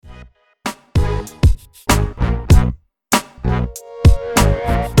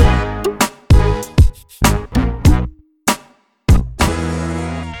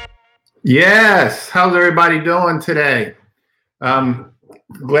Yes, how's everybody doing today? Um,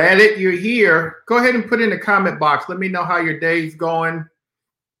 Glad that you're here. Go ahead and put in the comment box. Let me know how your day's going.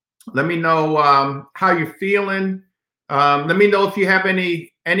 Let me know how you're feeling. Let me know if you have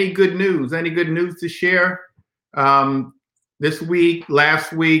any good news, to share um, this week,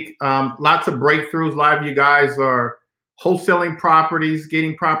 last week. Lots of breakthroughs. A lot of you guys are wholesaling properties,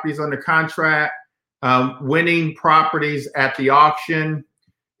 getting properties under contract, winning properties at the auction.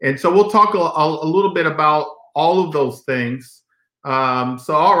 And so we'll talk a little bit about all of those things.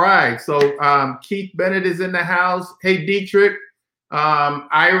 All right. So Keith Bennett is in the house. Hey, Dietrich,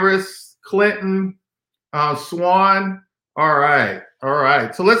 Iris, Clinton, Swan. All right. All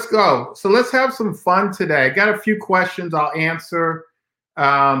right. So let's go. So let's have some fun today. I got a few questions I'll answer,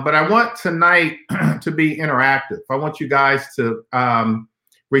 but I want tonight to be interactive. I want you guys to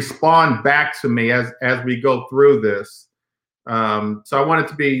respond back to me as we go through this. So I want it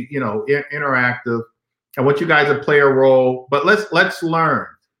to be, interactive. I want you guys to play a role, but let's learn.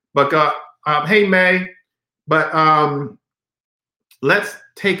 But hey, May, but let's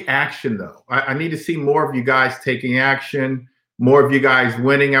take action though. I need to see more of you guys taking action, more of you guys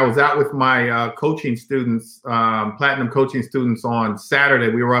winning. I was out with my coaching students, platinum coaching students on Saturday.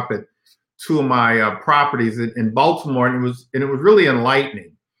 We were up at two of my properties in Baltimore, and it was really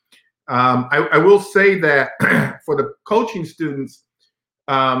enlightening. I will say that for the coaching students,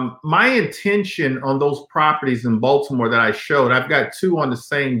 my intention on those properties in Baltimore that I showed, I've got two on the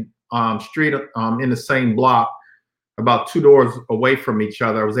same street in the same block, about 2 doors away from each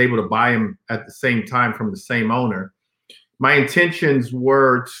other. I was able to buy them at the same time from the same owner. My intentions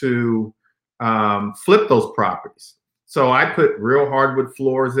were to flip those properties. So I put real hardwood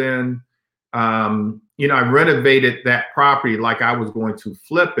floors in. I renovated that property like I was going to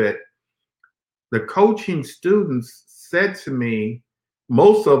flip it. The coaching students said to me,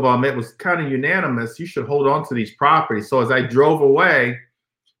 most of them, it was kind of unanimous, you should hold on to these properties. So as I drove away,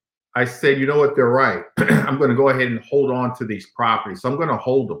 I said, you know what, they're right. I'm going to go ahead and hold on to these properties. So I'm going to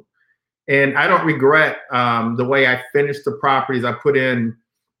hold them. And I don't regret the way I finished the properties. I put in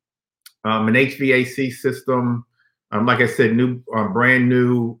an HVAC system. Like I said, brand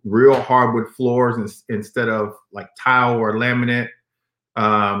new, real hardwood floors instead of like tile or laminate.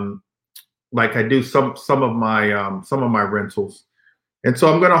 Like I do some of my rentals. And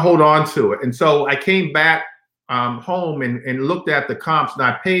so I'm going to hold on to it. And so I came back home and looked at the comps, and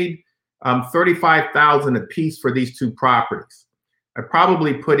I paid $35,000 a piece for these two properties. I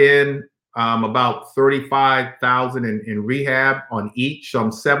probably put in about $35,000 in rehab on each. So I'm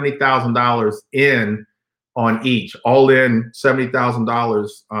 $70,000 in on each, all in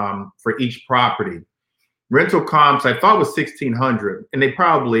 $70,000 for each property. Rental comps I thought was $1,600, and they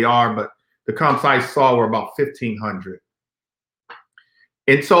probably are, but the comps I saw were about $1,500.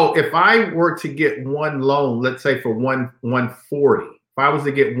 And so if I were to get one loan, let's say for 140, if I was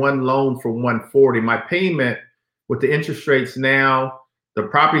to get one loan for 140, my payment with the interest rates now, the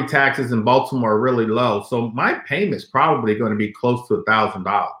property taxes in Baltimore are really low. So my payment's probably going to be close to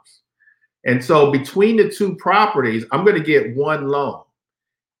 $1,000. And so between the two properties, I'm going to get one loan.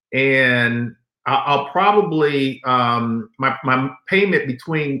 And I'll probably, my payment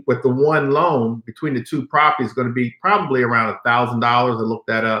with the one loan between the two properties is going to be probably around $1,000. I looked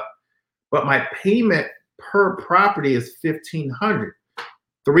that up. But my payment per property is $1,500,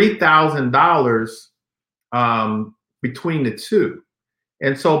 $3,000 between the two.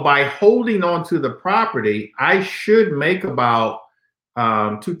 And so by holding on to the property, I should make about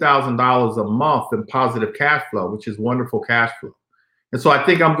 $2,000 a month in positive cash flow, which is wonderful cash flow. And so I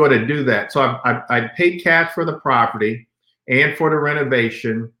think I'm going to do that. So I paid cash for the property and for the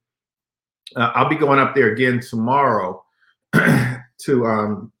renovation. I'll be going up there again tomorrow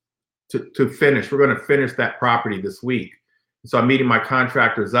to finish. We're going to finish that property this week. So I'm meeting my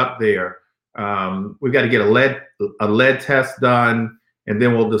contractors up there. We've got to get a lead test done, and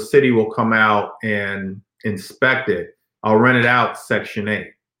then the city will come out and inspect it. I'll rent it out Section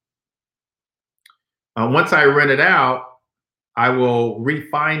 8. Once I rent it out, I will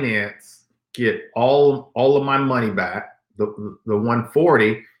refinance, get all of my money back, the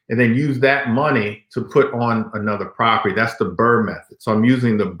 140, and then use that money to put on another property. That's the BRRRR method. So I'm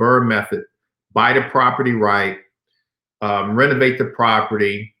using the BRRRR method: buy the property right, renovate the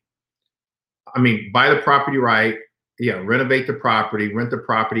property. Buy the property right, renovate the property, rent the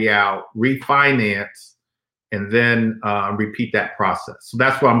property out, refinance, and then repeat that process. So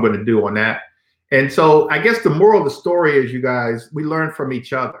that's what I'm going to do on that. And so I guess the moral of the story is, you guys, we learn from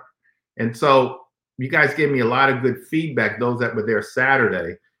each other. And so you guys gave me a lot of good feedback. Those that were there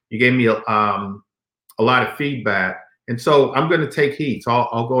Saturday, you gave me a lot of feedback. And so I'm going to take heed. So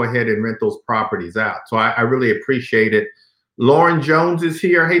I'll go ahead and rent those properties out. So I really appreciate it. Lauren Jones is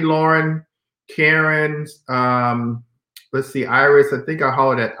here. Hey, Lauren. Karen. Let's see. Iris. I think I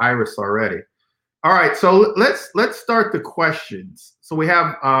hollered at Iris already. All right. So let's start the questions. So we've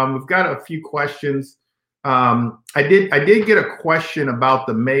got a few questions. I did get a question about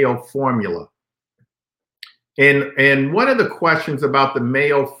the Mayo formula. And one of the questions about the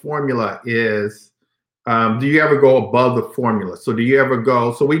Mayo formula is, do you ever go above the formula? So do you ever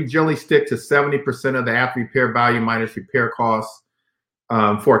go, so we generally stick to 70% of the after repair value minus repair costs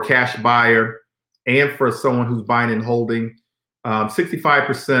for a cash buyer and for someone who's buying and holding,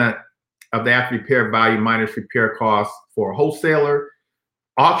 65% of the after repair value minus repair costs for a wholesaler.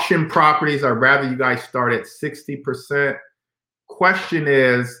 Auction properties, I'd rather you guys start at 60%. Question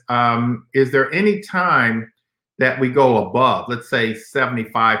is there any time that we go above, let's say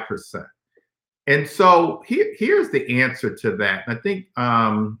 75%? And so here's the answer to that. I think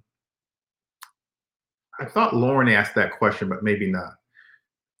I thought Lauren asked that question, but maybe not.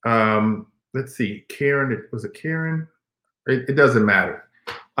 Let's see, Karen, was it Karen? It doesn't matter.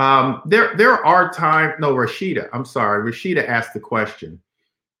 There are times, no, Rashida, I'm sorry, Rashida asked the question.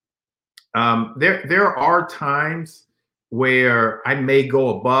 There are times where I may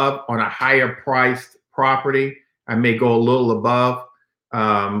go above on a higher priced property. I may go a little above.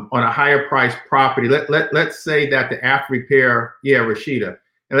 On a higher priced property, let's say that the after repair, Rashida,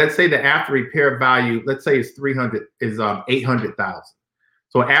 and let's say the after repair value, let's say is 800,000.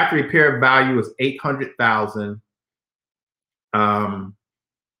 So after repair value is 800,000, and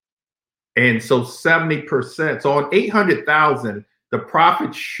so 70%. So on 800,000, the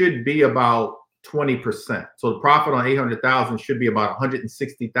profit should be about 20%. So the profit on 800,000 should be about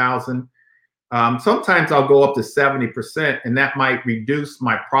 160,000. Sometimes I'll go up to 70%, and that might reduce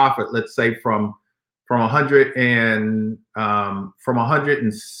my profit, let's say from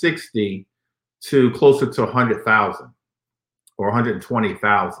 160 to closer to 100,000 or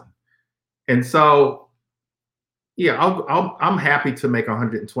 120,000. And so, I'm happy to make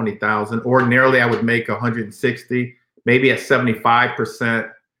 120,000. Ordinarily, I would make 160, maybe at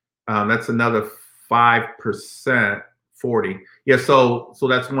 75%. That's another 5%, 40. So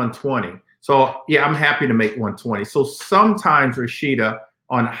that's 120. So I'm happy to make 120. So sometimes, Rashida,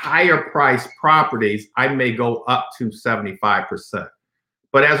 on higher priced properties, I may go up to 75%.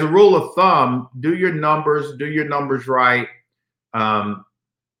 But as a rule of thumb, do your numbers right. I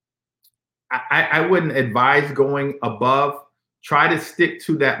wouldn't advise going above. Try to stick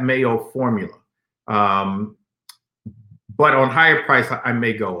to that Mayo formula. But on higher price, I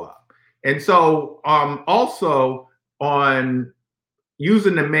may go up. And so also on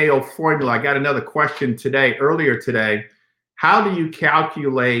using the Mayo formula, I got another question earlier today. How do you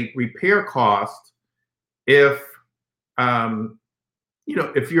calculate repair cost if you're a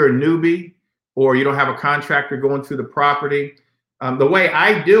newbie or you don't have a contractor going through the property? The way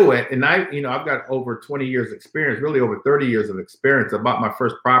I do it, and I've got over 20 years experience, really over 30 years of experience. I bought my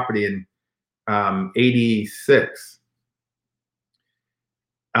first property in 86.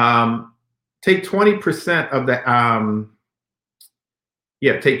 Take 20% of the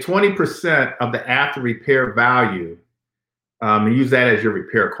take 20% of the after repair value and use that as your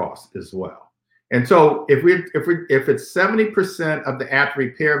repair cost as well. And so if it's 70% of the after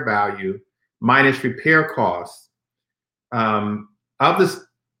repair value minus repair costs, of that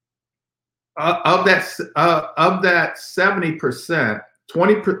 70%,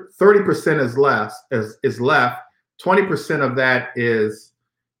 30% is left. 20% of that is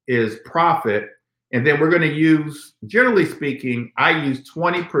profit. And then we're going to use, generally speaking, I use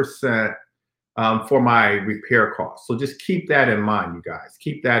 20% for my repair costs. So just keep that in mind, you guys.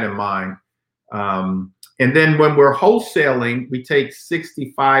 Keep that in mind. And then when we're wholesaling, we take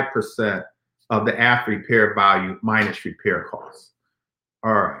 65% of the after repair value minus repair costs.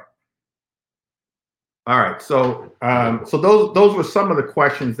 All right. So those were some of the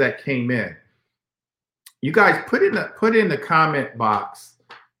questions that came in. You guys put in the comment box.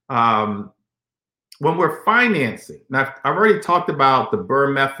 When we're financing, now I've already talked about the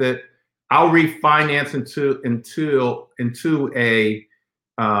BRRRR method. I'll refinance into a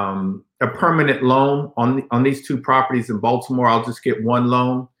permanent loan on these two properties in Baltimore. I'll just get one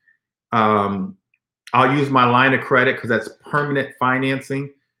loan. I'll use my line of credit because that's permanent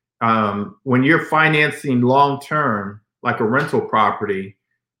financing. When you're financing long term, like a rental property,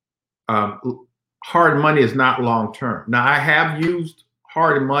 hard money is not long term. Now I have used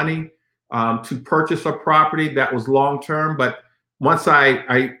hard money to purchase a property that was long term, but once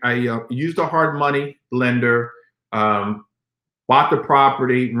I used a hard money lender, bought the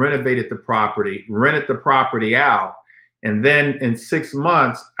property, renovated the property, rented the property out, and then in 6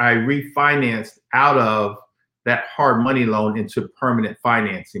 months, I refinanced out of that hard money loan into permanent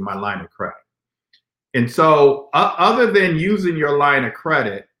financing, my line of credit. And so other than using your line of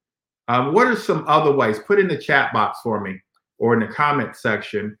credit, what are some other ways? Put in the chat box for me or in the comment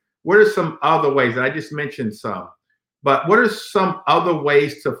section. What are some other ways? I just mentioned some, but what are some other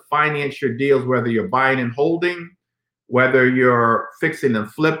ways to finance your deals, whether you're buying and holding, whether you're fixing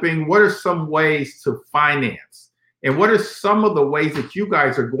and flipping? What are some ways to finance? And what are some of the ways that you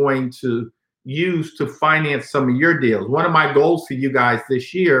guys are going to use to finance some of your deals? One of my goals for you guys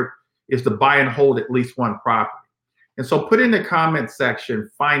this year is to buy and hold at least one property. And so put in the comment section,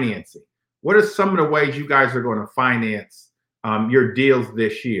 financing. What are some of the ways you guys are going to finance your deals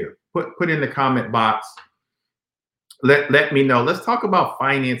this year? Put in the comment box. Let me know. Let's talk about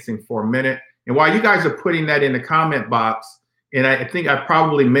financing for a minute. And while you guys are putting that in the comment box, and I think I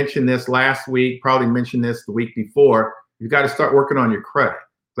probably mentioned this last week, probably mentioned this the week before, you've got to start working on your credit.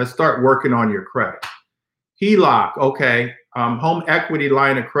 Let's start working on your credit. HELOC, okay. Home equity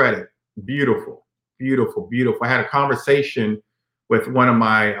line of credit. Beautiful, beautiful, beautiful. I had a conversation with one of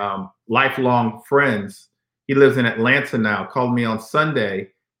my lifelong friends. He lives in Atlanta now, called me on Sunday,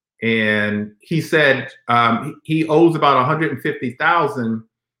 and he said he owes about $150,000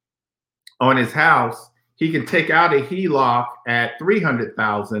 on his house. He can take out a HELOC at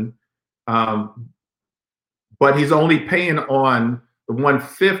 $300,000, but he's only paying on the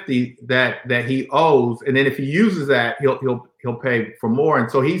 $150 that he owes, and then if he uses that, he'll pay for more.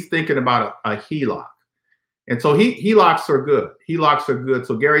 And so he's thinking about a HELOC, and so HELOCs are good. HELOCs are good.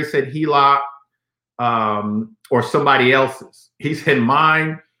 So Gary said HELOC or somebody else's. He said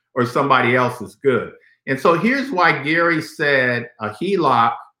mine or somebody else is good. And so here's why Gary said a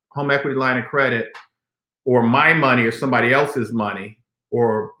HELOC, home equity line of credit, or my money or somebody else's money,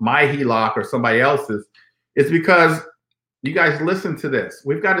 or my HELOC or somebody else's, is because you guys listen to this.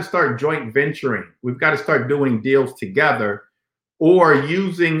 We've got to start joint venturing. We've got to start doing deals together or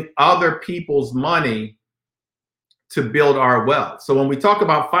using other people's money to build our wealth. So when we talk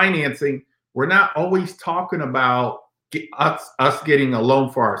about financing, we're not always talking about us getting a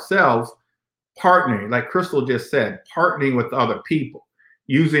loan for ourselves, partnering, like Crystal just said, partnering with other people,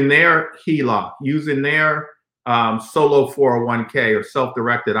 using their HELOC, using their solo 401k or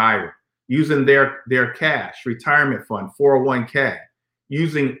self-directed IRA, using their cash, retirement fund, 401k,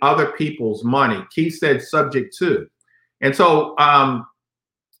 using other people's money. Keith said subject to. And so I'm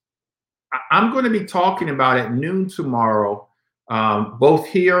going to be talking about at noon tomorrow, both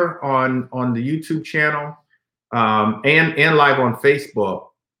here on the YouTube channel and live on Facebook,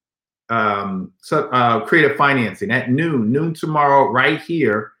 creative financing at noon tomorrow right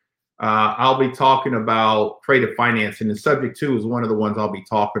here. I'll be talking about creative financing, and subject to is one of the ones I'll be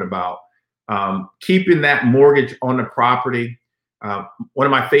talking about. Keeping that mortgage on the property. One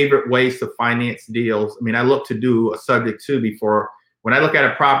of my favorite ways to finance deals. I mean, I look to do a subject to before. When I look at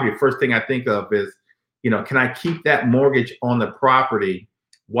a property, the first thing I think of is, can I keep that mortgage on the property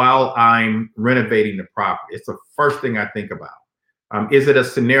while I'm renovating the property? It's the first thing I think about. Is it a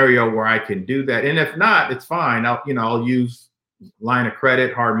scenario where I can do that? And if not, it's fine. I'll use line of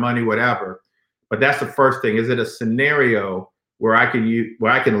credit, hard money, whatever. But that's the first thing. Is it a scenario where I can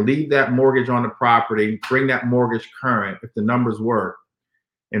leave that mortgage on the property, bring that mortgage current if the numbers work,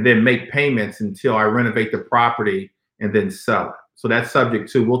 and then make payments until I renovate the property and then sell it? So that's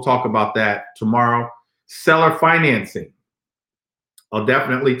subject to. We'll talk about that tomorrow. Seller financing. I'll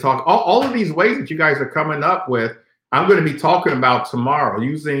definitely talk all of these ways that you guys are coming up with. I'm going to be talking about tomorrow,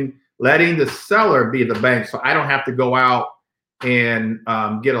 letting the seller be the bank, so I don't have to go out and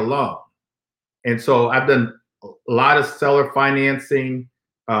get a loan. And so I've done a lot of seller financing,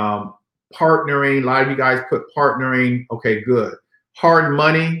 partnering. A lot of you guys put partnering. Okay, good. Hard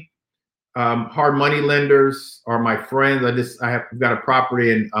money lenders are my friends. I've got a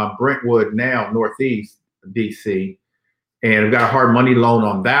property in Brentwood now, Northeast DC, and I've got a hard money loan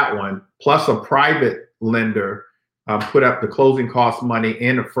on that one, plus a private lender put up the closing cost money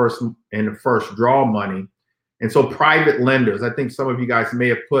and the first draw money. And so private lenders, I think some of you guys may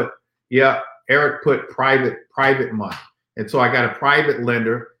have put, Eric put private money. And so I got a private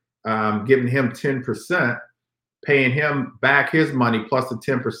lender giving him 10%, paying him back his money plus the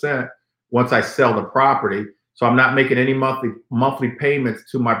 10% once I sell the property. So I'm not making any monthly payments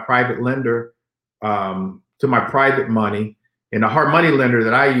to my private lender, to my private money. And the hard money lender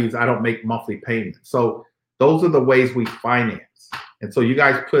that I use, I don't make monthly payments. So those are the ways we finance. And so you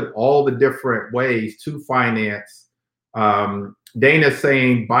guys put all the different ways to finance Dana's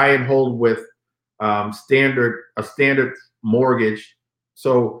saying buy and hold with a standard mortgage.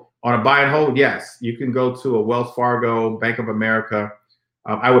 So on a buy and hold, yes, you can go to a Wells Fargo, Bank of America.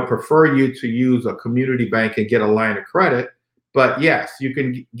 I would prefer you to use a community bank and get a line of credit. But yes, you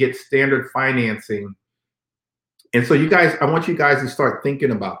can get standard financing. And so you guys, I want you guys to start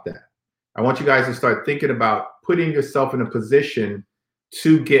thinking about that. I want you guys to start thinking about putting yourself in a position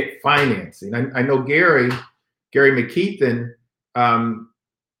to get financing. I know Gary McKeithen,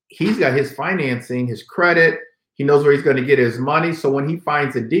 he's got his financing, his credit. He knows where he's going to get his money. So when he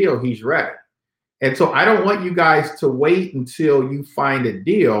finds a deal, he's ready. And so I don't want you guys to wait until you find a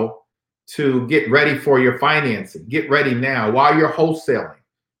deal to get ready for your financing. Get ready now while you're wholesaling,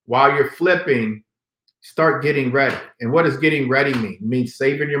 while you're flipping. Start getting ready. And what does getting ready mean? It means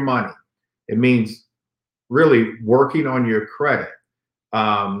saving your money. It means really working on your credit.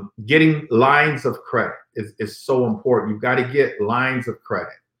 Getting lines of credit is so important. You've got to get lines of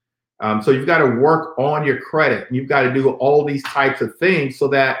credit. So you've got to work on your credit. You've got to do all these types of things so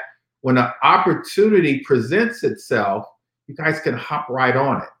that when an opportunity presents itself, you guys can hop right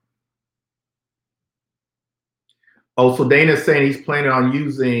on it. Oh, so Dana's saying he's planning on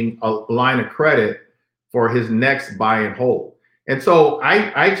using a line of credit for his next buy and hold. And so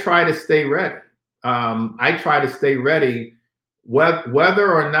I try to stay ready. I try to stay ready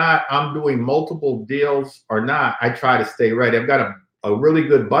whether or not I'm doing multiple deals or not. I try to stay ready. I've got a really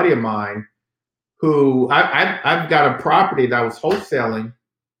good buddy of mine who I've got a property that I was wholesaling.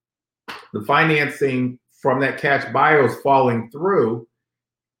 The financing from that cash buyer was falling through,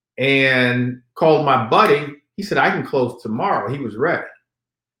 and called my buddy. He said, I can close tomorrow. He was ready.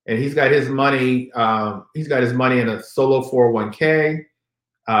 And he's got his money. He's got his money in a solo 401k.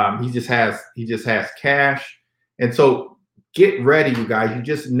 He just has cash. And so get ready, you guys. You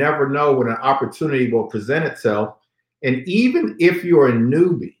just never know when an opportunity will present itself. And even if you're a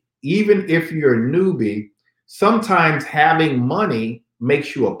newbie, sometimes having money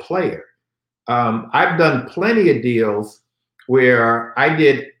makes you a player. I've done plenty of deals where I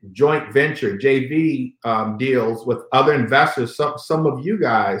did joint venture, JV deals with other investors. Some of you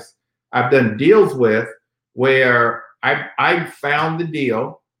guys I've done deals with where I found the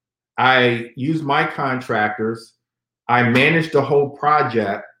deal. I used my contractors. I managed the whole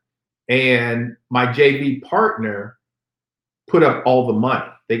project, and my JV partner put up all the money.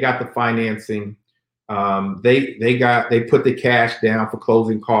 They got the financing. They put the cash down for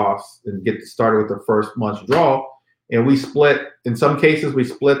closing costs and get started with the first month's draw. And we split, in some cases, we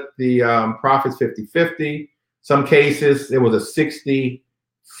split the profits 50-50. Some cases, it was a 60-40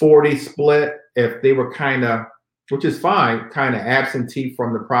 split if they were kind of, which is fine, kind of absentee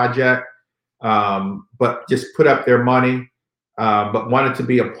from the project, but just put up their money, but wanted to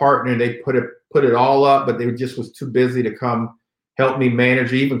be a partner. They put it all up, but they just was too busy to come help me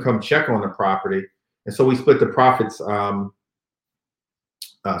manage or even come check on the property. And so we split the profits 60-40.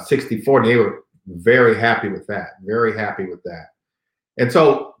 They were very happy with that. And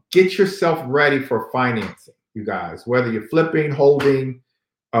so get yourself ready for financing, you guys, whether you're flipping, holding,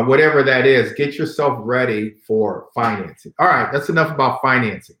 whatever that is, get yourself ready for financing. All right, that's enough about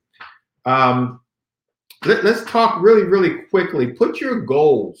financing. Let's talk really, really quickly. Put your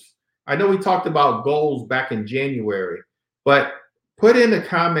goals. I know we talked about goals back in January, but put in the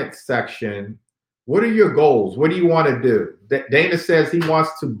comment section, what are your goals? What do you want to do? Dana says he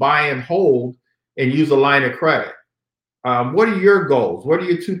wants to buy and hold and use a line of credit. What are your goals? What are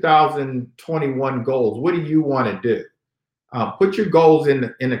your 2021 goals? What do you want to do? Put your goals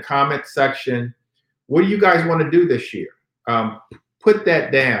in the comment section. What do you guys want to do this year? Put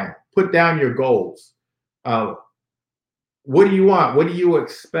that down. Put down your goals. What do you want? What do you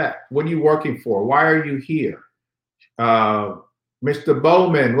expect? What are you working for? Why are you here? Mr.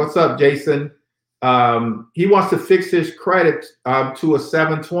 Bowman, what's up, Jason? He wants to fix his credit to a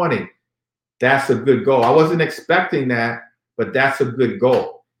 720. That's a good goal. I wasn't expecting that, but that's a good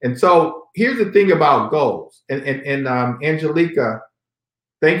goal. And so here's the thing about goals. And Angelica,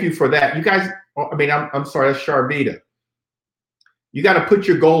 thank you for that. You guys, I mean, I'm sorry, that's Sharvita. You got to put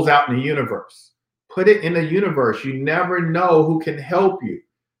your goals out in the universe. Put it in the universe. You never know who can help you.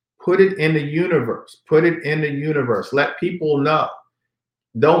 Put it in the universe. Put it in the universe. Let people know.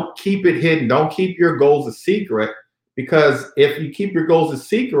 Don't keep it hidden. Don't keep your goals a secret, because if you keep your goals a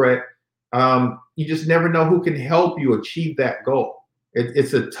secret, you just never know who can help you achieve that goal.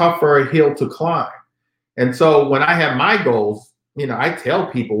 It's a tougher hill to climb. And so when I have my goals, I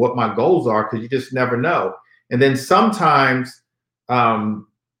tell people what my goals are, because you just never know. And then sometimes by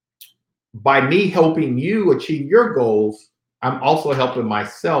me helping you achieve your goals, I'm also helping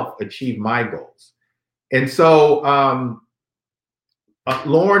myself achieve my goals. And so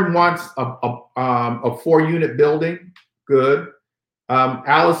Lauren wants a 4-unit building. Good.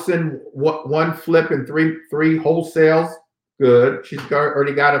 Allison, one flip and three wholesales. Good. She's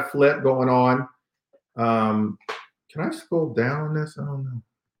already got a flip going on. Can I scroll down on this? I don't know.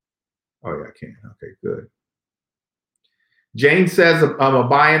 Oh yeah, I can. Okay, good. Jane says a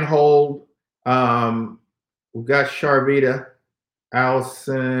buy and hold. We've got Sharvita,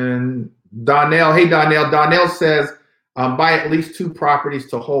 Allison, Donnell. Hey, Donnell. Donnell says buy at least 2 properties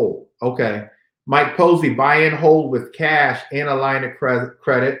to hold. Okay. Mike Posey, buy and hold with cash and a line of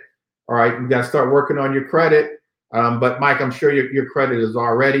credit. All right. You got to start working on your credit. But Mike, I'm sure your credit is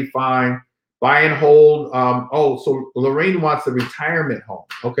already fine. Buy and hold. So Lorraine wants a retirement home.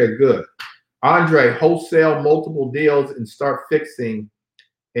 Okay, good. Andre, wholesale multiple deals and start fixing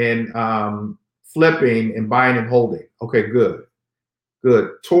and flipping and buying and holding. Okay, good.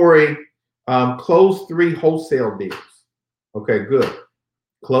 Good. Tori, close 3 wholesale deals. Okay, good.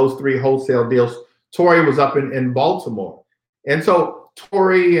 Close 3 wholesale deals. Tori was up in Baltimore. And so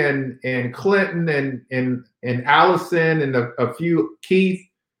Tori and Clinton and Allison and a few Keith,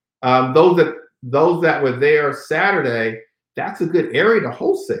 those that were there Saturday, that's a good area to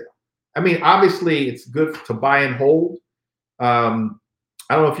wholesale. I mean, obviously it's good to buy and hold. I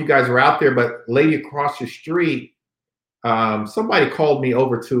don't know if you guys were out there, but lady across the street, somebody called me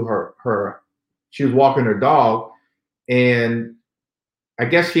over to her. She was walking her dog, and I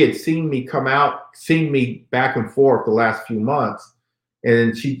guess she had seen me back and forth the last few months.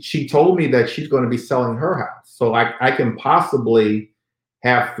 And she told me that she's going to be selling her house. So I can possibly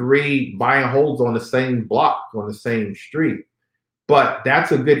have 3 buy and holds on the same block, on the same street. But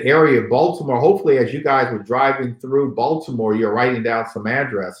that's a good area of Baltimore. Hopefully, as you guys were driving through Baltimore, you're writing down some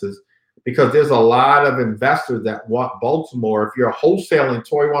addresses, because there's a lot of investors that want Baltimore. If you're wholesaling,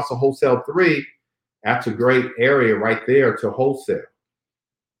 Tori wants to wholesale 3, that's a great area right there to wholesale.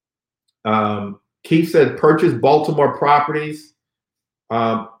 Keith said purchase Baltimore properties.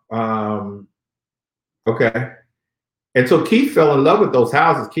 Okay. And so Keith fell in love with those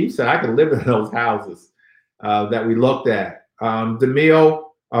houses. Keith said, I could live in those houses that we looked at. DeMille,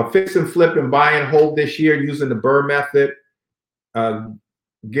 fix and flip and buy and hold this year using the BRRRR method.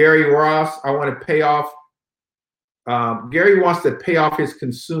 Gary Ross, I want to pay off. Gary wants to pay off his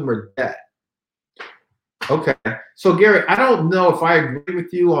consumer debt. Okay. So Gary, I don't know if I agree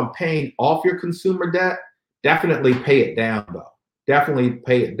with you on paying off your consumer debt. Definitely pay it down, though. Definitely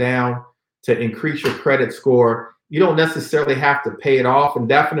pay it down to increase your credit score. You don't necessarily have to pay it off, and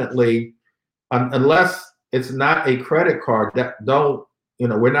definitely, unless it's not a credit card,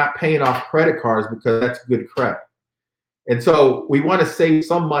 we're not paying off credit cards because that's good credit. And so we want to save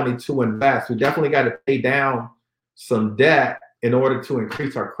some money to invest. We definitely got to pay down some debt in order to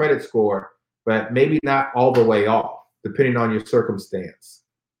increase our credit score, but maybe not all the way off, depending on your circumstance.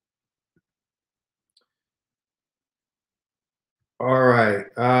 All right.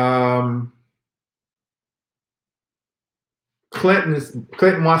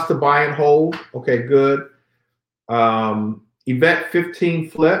 Clinton wants to buy and hold. Okay, good. Yvette,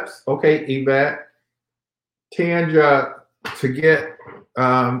 15 flips. Okay, Yvette. Tanja, to get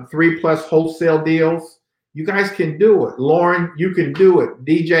 3+ wholesale deals. You guys can do it. Lauren, you can do it.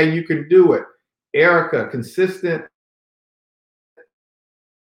 DJ, you can do it. Erica, consistent.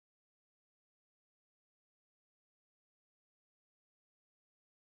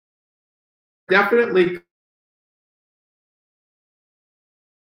 Definitely.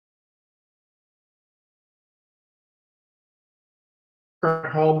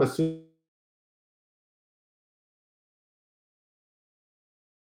 Home as soon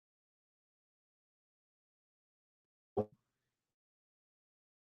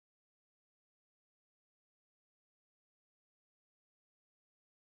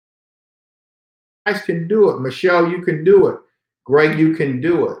guys can do it. Michelle, you can do it. Greg, you can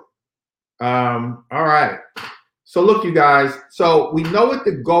do it. All right. So look, you guys, so we know what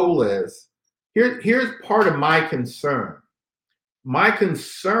the goal is. Here's part of my concern. My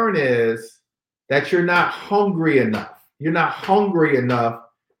concern is that you're not hungry enough. You're not hungry enough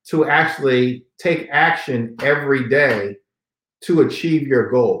to actually take action every day to achieve your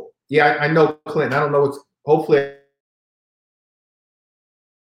goal. Yeah, I know, Clinton. I don't know what's, hopefully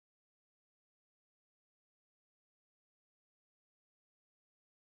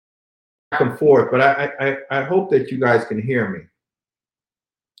back and forth, but I hope that you guys can hear me.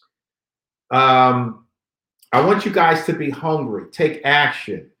 I want you guys to be hungry. Take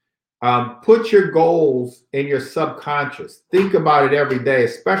action. Put your goals in your subconscious. Think about it every day,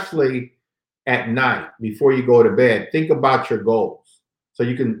 especially at night before you go to bed. Think about your goals so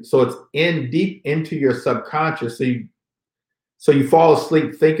it's deep into your subconscious. So you fall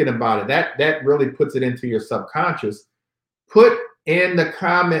asleep thinking about it. That really puts it into your subconscious. Put in the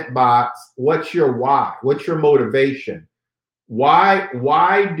comment box, what's your why? What's your motivation? Why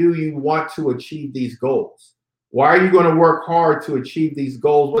do you want to achieve these goals? Why are you going to work hard to achieve these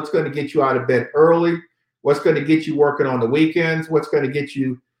goals? What's going to get you out of bed early? What's going to get you working on the weekends? What's going to get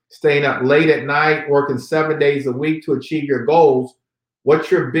you staying up late at night, working 7 days a week to achieve your goals?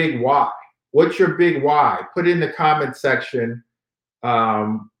 What's your big why? What's your big why? Put it in the comment section.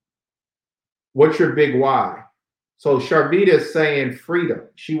 What's your big why? So Sharvita is saying freedom.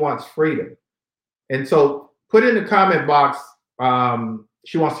 She wants freedom. And so put in the comment box,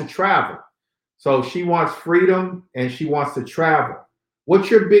 she wants to travel. So she wants freedom and she wants to travel.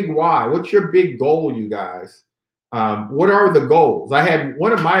 What's your big why? What's your big goal, you guys? What are the goals? I had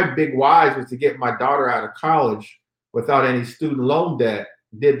one of my big whys was to get my daughter out of college without any student loan debt.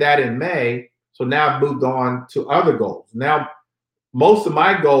 Did that in May. So now I've moved on to other goals. Now, most of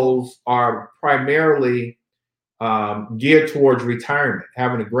my goals are primarily geared towards retirement,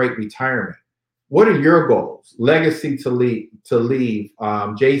 having a great retirement. What are your goals? Legacy to leave.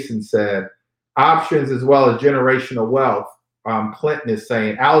 Jason said options as well as generational wealth. Clinton is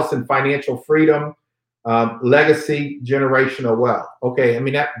saying Allison, financial freedom, legacy, generational wealth. Okay, I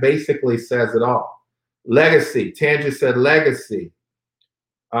mean that basically says it all. Legacy. Tanja said legacy.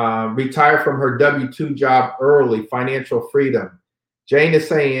 Retire from her W-2 job early, financial freedom. Jane is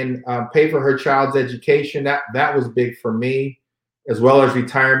saying pay for her child's education. That was big for me, as well as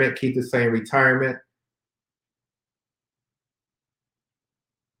retirement. Keith is saying retirement.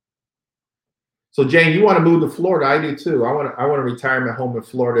 So Jane, you want to move to Florida? I do too. I want a retirement home in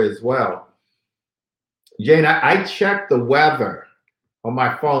Florida as well. Jane, I checked the weather on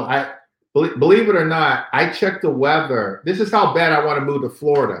my phone. Believe it or not, I checked the weather. This is how bad I want to move to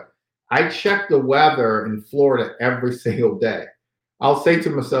Florida. I check the weather in Florida every single day. I'll say to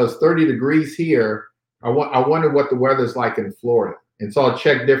myself, it's 30 degrees here. I wonder what the weather's like in Florida. And so I'll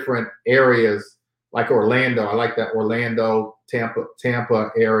check different areas like Orlando. I like that Orlando, Tampa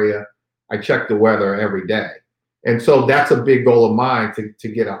area. I check the weather every day. And so that's a big goal of mine to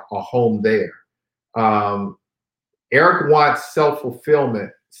get a home there. Eric wants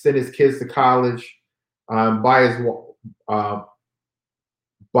self-fulfillment, send his kids to college, buy his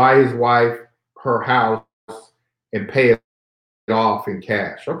wife her house, and pay it off in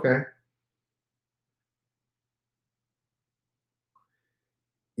cash. Okay.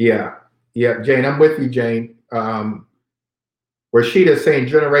 Yeah, Jane, I'm with you, Jane. Rashida's saying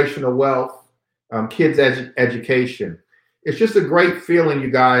generational wealth, kids' education. It's just a great feeling, you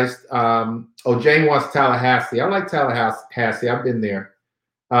guys. Jane wants Tallahassee. I like Tallahassee. I've been there.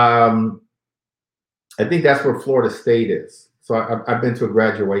 I think that's where Florida State is. So I've been to a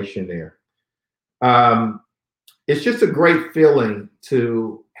graduation there. It's just a great feeling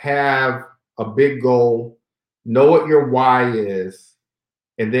to have a big goal, know what your why is,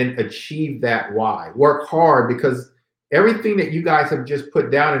 and then achieve that why. Work hard, because everything that you guys have just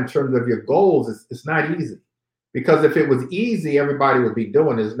put down in terms of your goals, it's not easy. Because if it was easy, everybody would be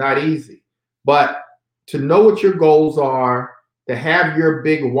doing it. It's not easy. But to know what your goals are, to have your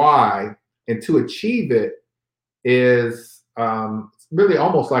big why, and to achieve it is really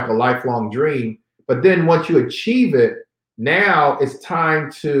almost like a lifelong dream. But then once you achieve it, now it's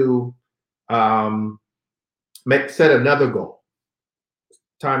time to set another goal.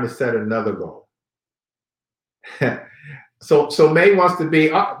 Time to set another goal. So May wants to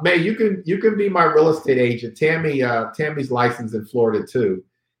be May. You can be my real estate agent. Tammy's licensed in Florida too,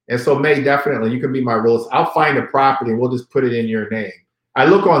 and so May, definitely you can be my real estate. I'll find a property and we'll just put it in your name. I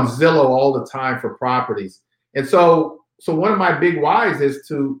look on Zillow all the time for properties, and so one of my big whys is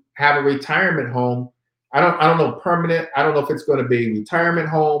to have a retirement home. I don't know permanent. I don't know if it's going to be retirement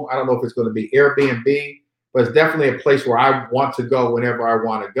home. I don't know if it's going to be Airbnb, but it's definitely a place where I want to go whenever I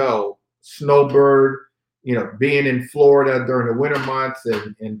want to go. Snowbird. Being in Florida during the winter months,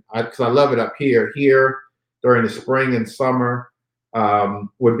 and because I love it up here during the spring and summer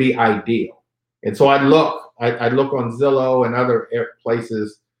would be ideal. And so I look on Zillow and other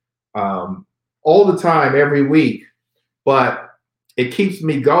places all the time, every week, but it keeps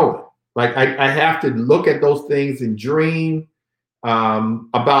me going. Like I have to look at those things and dream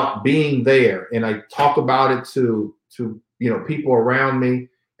about being there, and I talk about it to people around me.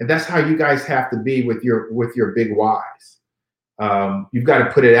 And that's how you guys have to be with your big whys. You've got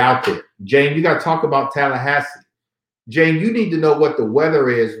to put it out there. Jane, you got to talk about Tallahassee. Jane, you need to know what the weather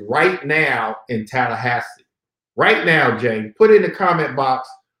is right now in Tallahassee. Right now, Jane, put in the comment box,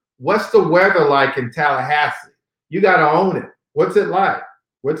 what's the weather like in Tallahassee? You got to own it. What's it like?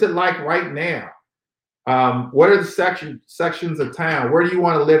 What's it like right now? What are the sections of town? Where do you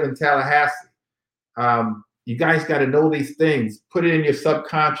want to live in Tallahassee? You guys got to know these things. Put it in your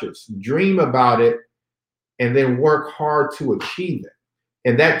subconscious. Dream about it, and then work hard to achieve it.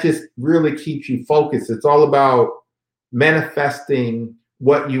 And that just really keeps you focused. It's all about manifesting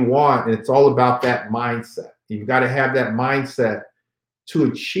what you want, and it's all about that mindset. You've got to have that mindset to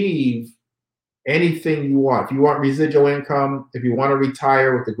achieve anything you want. If you want residual income, if you want to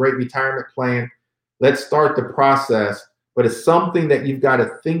retire with a great retirement plan, let's start the process. But it's something that you've got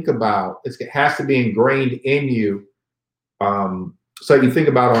to think about. It has to be ingrained in you, so you think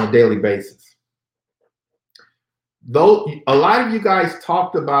about it on a daily basis. Though a lot of you guys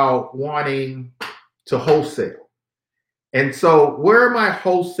talked about wanting to wholesale. And so where are my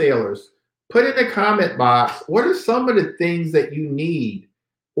wholesalers? Put in the comment box, what are some of the things that you need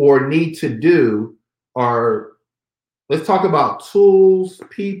or need to do? Or let's talk about tools,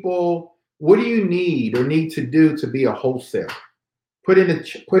 people. What do you need or need to do to be a wholesaler? Put in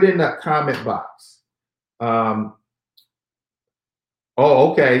the comment box.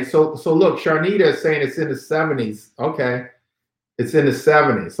 Oh, okay. So look, Sharnita is saying it's in the 70s. Okay. It's in the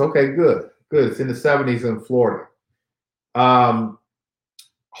 70s. Okay, good. Good. It's in the 70s in Florida. Wholesaling.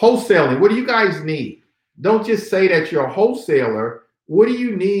 What do you guys need? Don't just say that you're a wholesaler. What do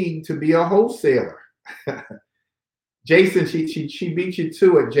you need to be a wholesaler? Jason, she beat you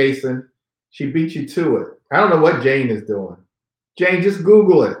to it, Jason. She beat you to it. I don't know what Jane is doing. Jane, just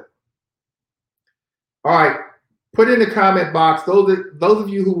Google it. All right. Put in the comment box, those of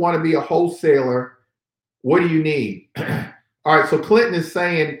you who want to be a wholesaler, what do you need? All right, so Clinton is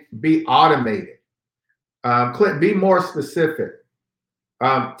saying be automated. Clinton, be more specific.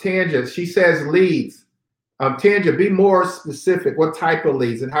 Tanja, she says leads. Tanja, be more specific. What type of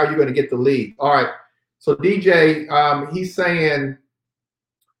leads and how you're going to get the lead? All right, so DJ, he's saying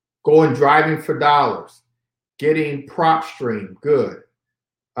going driving for dollars, getting prop stream, good.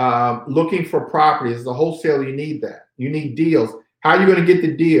 Looking for properties. As a wholesaler, you need that. You need deals. How are you going to get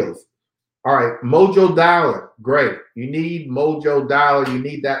the deals? All right, Mojo Dialer, great. You need Mojo Dialer. You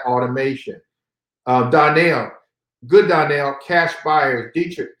need that automation. Donnell, good Donnell. Cash buyers,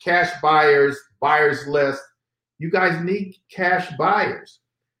 Dietrich, cash buyers, buyers list. You guys need cash buyers.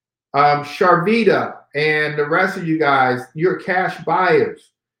 Sharvita and the rest of you guys, you're cash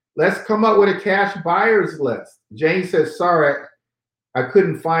buyers. Let's come up with a cash buyers list. Jane says, sorry, I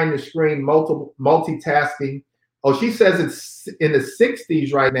couldn't find the screen, multitasking. Oh, she says it's in the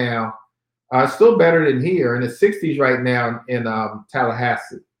 60s right now. Still better than here. In the 60s right now in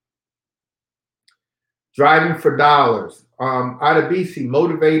Tallahassee. Driving for dollars. Out of BC,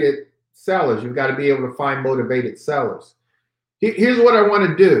 motivated sellers. You've got to be able to find motivated sellers. Here's what I want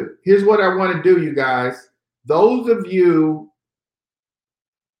to do. Here's what I want to do, you guys. Those of you,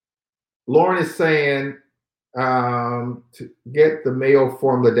 Lauren is saying, to get the Mayo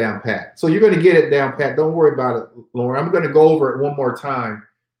formula down pat. So you're going to get it down pat. Don't worry about it, Lauren. I'm going to go over it one more time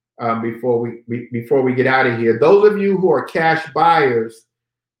before we get out of here. Those of you who are cash buyers,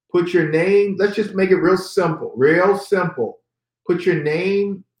 put your name. Let's just make it real simple. Real simple. Put your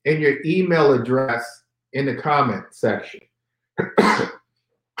name and your email address in the comment section.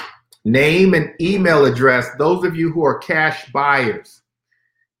 Name and email address. Those of you who are cash buyers.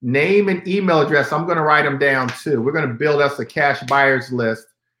 Name and email address. I'm going to write them down too. We're going to build us a cash buyers list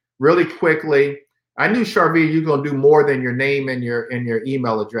really quickly. I knew Sharvita, you're going to do more than your name and your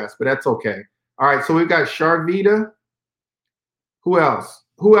email address, but that's okay. All right, so we've got Sharvita. Who else?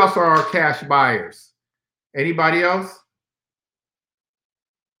 Who else are our cash buyers? Anybody else?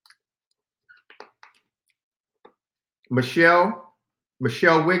 Michelle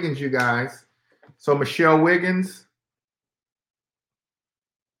Wiggins, you guys. So Michelle Wiggins.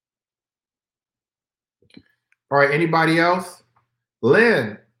 All right, anybody else?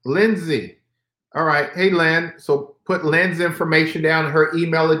 Lindsay. All right, hey, Lynn. So put Lynn's information down, her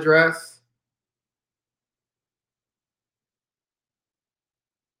email address.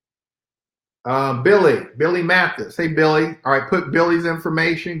 Billy Mathis. Hey, Billy. All right, put Billy's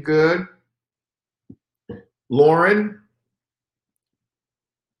information, good. Lauren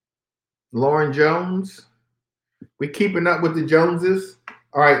Jones. We keeping up with the Joneses?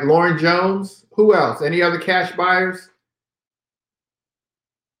 All right, Lauren Jones. Who else? Any other cash buyers?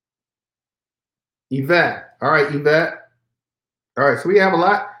 Yvette. All right, Yvette. All right, so we have a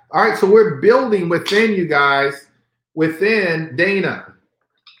lot. All right, so we're building within you guys, within Dana.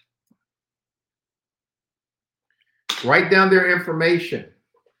 Write down their information.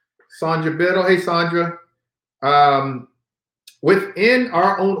 Sandra Biddle. Hey, Sandra. Within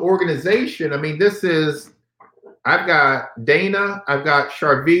our own organization, I mean, this is, I've got Dana, I've got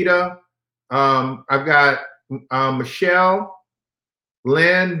Sharvita, I've got Michelle,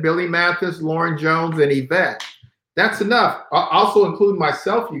 Lynn, Billy Mathis, Lauren Jones, and Yvette. That's enough. I'll also include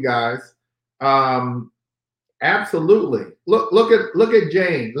myself, you guys. Absolutely. Look at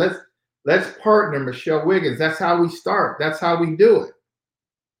Jane. Let's partner, Michelle Wiggins. That's how we start. That's how we do it.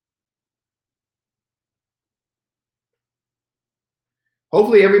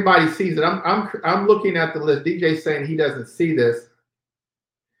 Hopefully everybody sees it. I'm looking at the list. DJ's saying he doesn't see this.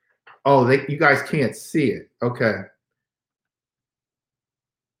 Oh, you guys can't see it. Okay.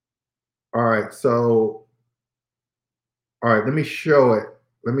 All right. So, all right. Let me show it.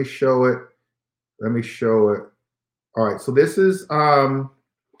 Let me show it. Let me show it. All right. So this is all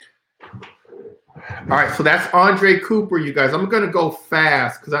right. So that's Andre Cooper, you guys. I'm going to go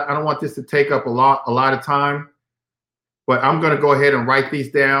fast because I don't want this to take up a lot of time. But I'm going to go ahead and write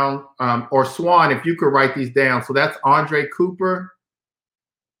these down. Or Swan, if you could write these down. So that's Andre Cooper.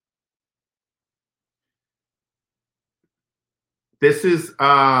 This is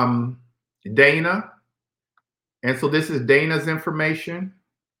Dana. And so this is Dana's information.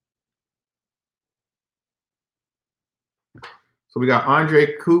 So we got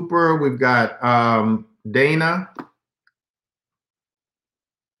Andre Cooper. We've got Dana.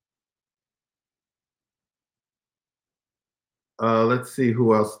 Let's see,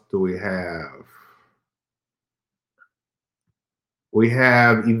 who else do we have? We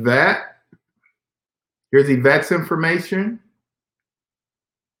have Yvette. Here's Yvette's information.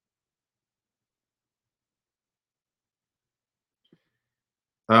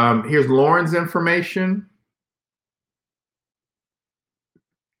 Here's Lauren's information.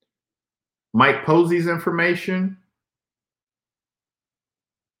 Mike Posey's information.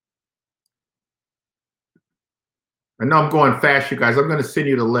 I know I'm going fast, you guys. I'm going to send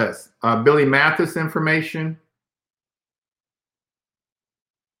you the list. Billy Mathis information.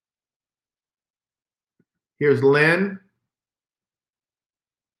 Here's Lynn.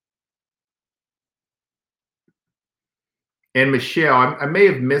 And Michelle. I may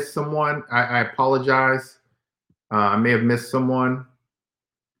have missed someone. I apologize. I may have missed someone.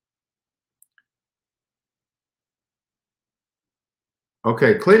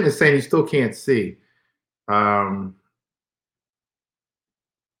 Okay, Clinton is saying you still can't see.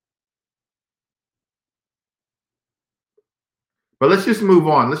 But let's just move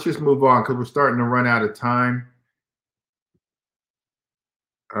on. Let's just move on because we're starting to run out of time.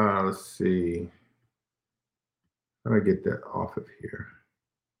 Let's see. How do I get that off of here?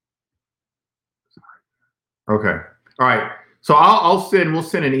 Okay. All right. So we'll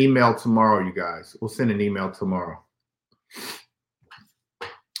send an email tomorrow, you guys. We'll send an email tomorrow.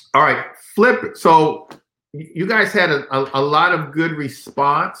 All right. Flip. So you guys had a lot of good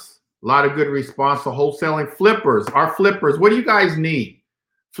response. A lot of good response to wholesaling. Flippers, our flippers. What do you guys need?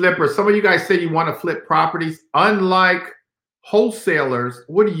 Flippers. Some of you guys said you want to flip properties. Unlike wholesalers,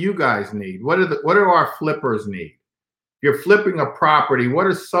 what do you guys need? What do our flippers need? You're flipping a property. What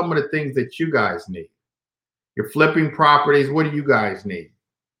are some of the things that you guys need? You're flipping properties. What do you guys need?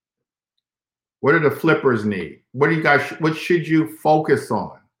 What do the flippers need? What should you focus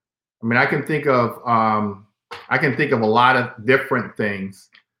on? I mean, I can think of a lot of different things,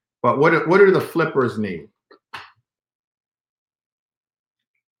 but what do the flippers need?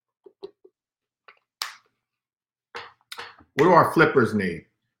 What do our flippers need?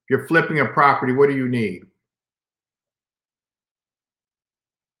 If you're flipping a property, what do you need?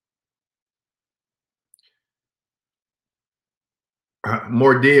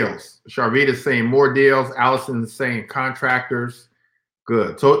 More deals. Sharvita's saying more deals. Allison's saying contractors.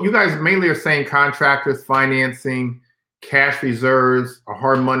 Good. So you guys mainly are saying contractors, financing, cash reserves,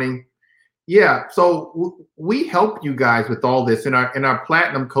 hard money. Yeah. So we help you guys with all this in our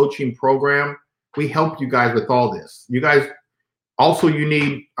platinum coaching program. We help you guys with all this. You guys also, you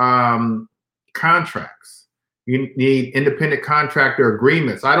need contracts. You need independent contractor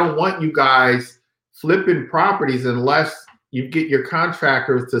agreements. I don't want you guys flipping properties unless you get your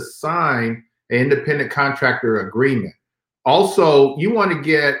contractors to sign an independent contractor agreement. Also, you want to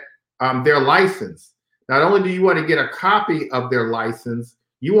get their license. Not only do you want to get a copy of their license,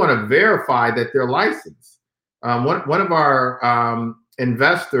 you want to verify that they're licensed. One of our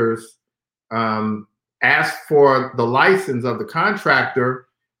investors asked for the license of the contractor.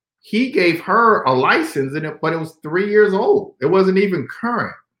 He gave her a license, but it was 3 years old. It wasn't even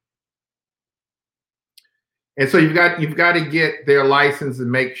current. And so you've got to get their license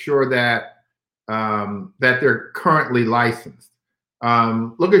and make sure that that they're currently licensed.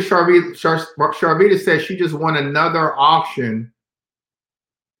 Look at Sharvita. Sharvita says she just won another auction.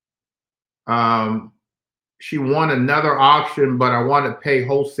 She won another auction, but I want to pay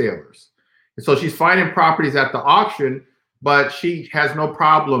wholesalers. And so she's finding properties at the auction, but she has no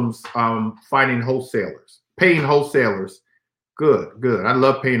problems finding wholesalers, paying wholesalers. Good, good. I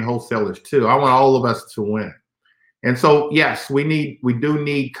love paying wholesalers too. I want all of us to win. And so, yes, we do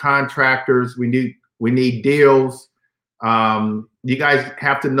need contractors. We need deals. You guys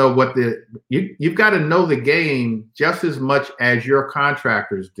have to know what you've got to know the game just as much as your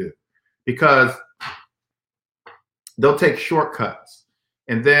contractors do, because they'll take shortcuts,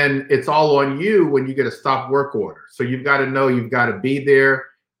 and then it's all on you when you get a stop work order. So you've got to know, you've got to be there.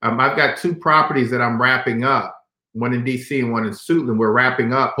 I've got 2 properties that I'm wrapping up, one in DC and one in Suitland. We're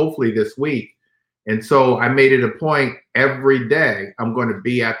wrapping up hopefully this week. And so I made it a point every day I'm going to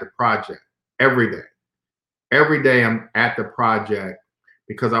be at the project. Every day. Every day I'm at the project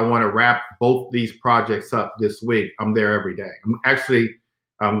because I want to wrap both these projects up this week. I'm there every day. I'm actually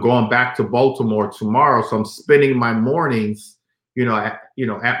going back to Baltimore tomorrow, so I'm spending my mornings,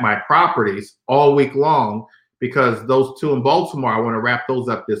 at my properties all week long, because those 2 in Baltimore, I want to wrap those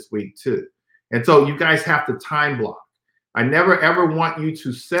up this week too. And so you guys have to time block. I never ever want you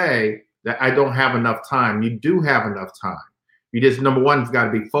to say that I don't have enough time. You do have enough time. You just, number one, you've got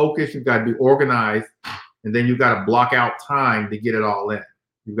to be focused, you've got to be organized, and then you've got to block out time to get it all in.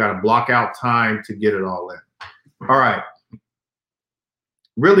 You've got to block out time to get it all in. All right.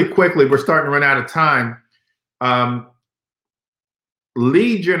 Really quickly, we're starting to run out of time.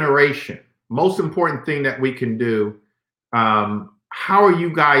 Lead generation, most important thing that we can do. How are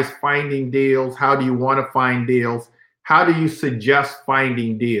you guys finding deals? How do you want to find deals? How do you suggest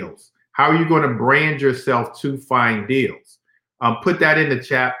finding deals? How are you going to brand yourself to find deals? Put that in the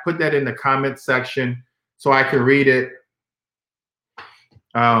chat. Put that in the comment section so I can read it.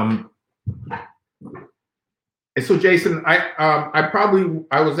 And so, Jason, I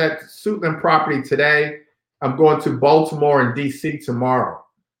was at Suitland property today. I'm going to Baltimore and DC tomorrow.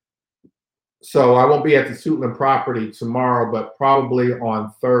 So I won't be at the Suitland property tomorrow, but probably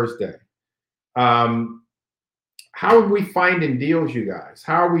on Thursday. How are we finding deals, you guys?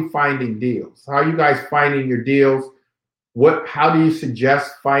 How are we finding deals? How are you guys finding your deals? How do you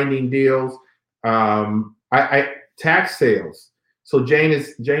suggest finding deals? Tax sales. So Jane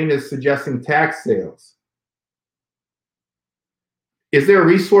is suggesting tax sales. Is there a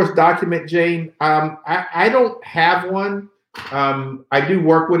resource document, Jane? I don't have one. I do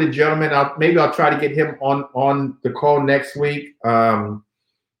work with a gentleman. Maybe I'll try to get him on the call next week.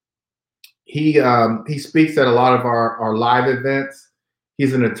 He speaks at a lot of our live events.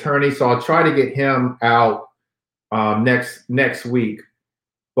 He's an attorney, so I'll try to get him out next week.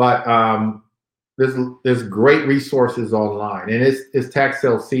 But there's great resources online, and it's tax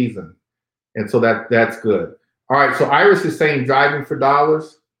sale season, and so that's good. All right, so Iris is saying driving for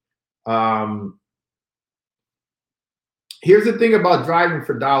dollars. Here's the thing about driving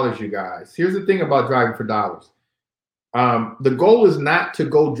for dollars, you guys. Here's the thing about driving for dollars. The goal is not to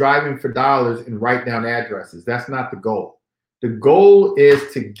go driving for dollars and write down addresses. That's not the goal. The goal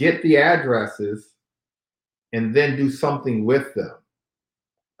is to get the addresses and then do something with them.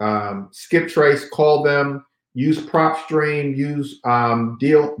 Skip trace, call them, use PropStream, use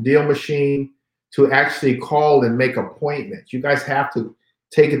Deal Machine to actually call and make appointments. You guys have to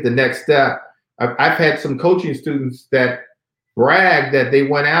take it the next step. I've had some coaching students that brag that they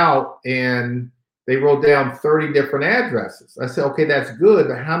went out and they wrote down 30 different addresses. I said, okay, that's good,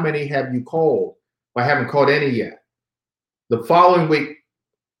 but how many have you called? Well, I haven't called any yet. The following week,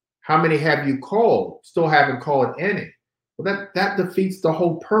 how many have you called? Still haven't called any. Well, that defeats the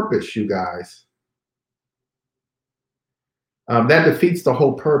whole purpose, you guys. That defeats the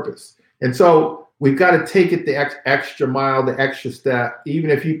whole purpose. And so we've got to take it the extra mile, the extra step, even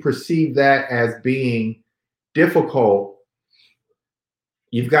if you perceive that as being difficult.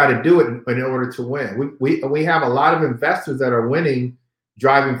 You've got to do it in order to win. We have a lot of investors that are winning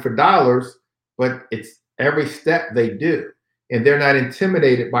driving for dollars, but it's every step they do. And they're not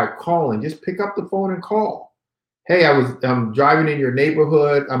intimidated by calling. Just pick up the phone and call. Hey, I'm driving in your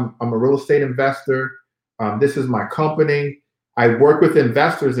neighborhood. I'm a real estate investor. This is my company. I work with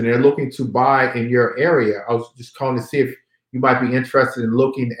investors and they're looking to buy in your area. I was just calling to see if you might be interested in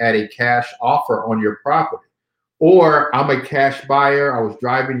looking at a cash offer on your property. Or I'm a cash buyer. I was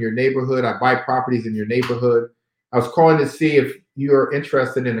driving your neighborhood. I buy properties in your neighborhood. I was calling to see if you're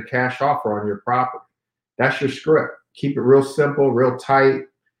interested in a cash offer on your property. That's your script. Keep it real simple, real tight.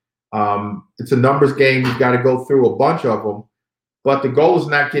 It's a numbers game. You've got to go through a bunch of them. But the goal is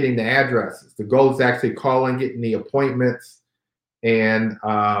not getting the addresses. The goal is actually calling, getting the appointments, and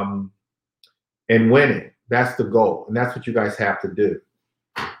winning. That's the goal. And that's what you guys have to do.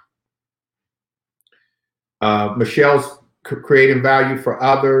 Michelle's creating value for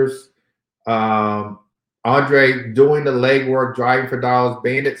others. Andre doing the legwork, driving for dollars,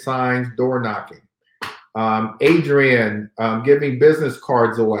 bandit signs, door knocking. Adrian giving business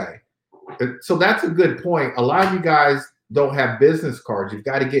cards away. So that's a good point. A lot of you guys don't have business cards. You've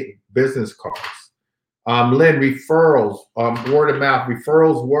got to get business cards. Lynn, referrals, word of mouth,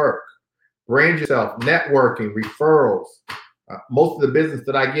 referrals work. Brand yourself, networking, referrals. Most of the business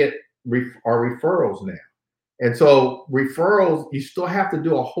that I get are referrals now. And so referrals, you still have to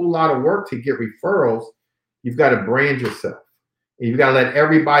do a whole lot of work to get referrals. You've got to brand yourself. You've got to let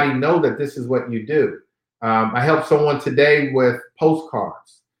everybody know that this is what you do. I helped someone today with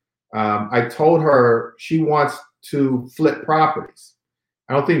postcards. I told her she wants to flip properties.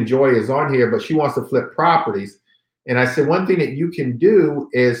 I don't think Joy is on here, but she wants to flip properties. And I said, one thing that you can do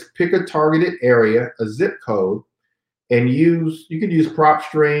is pick a targeted area, a zip code, and you could use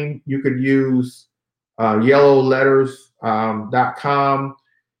PropStream. You could use yellowletters.com.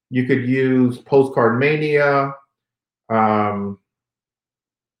 You could use Postcard Mania. There's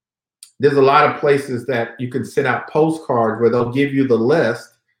a lot of places that you can send out postcards where they'll give you the list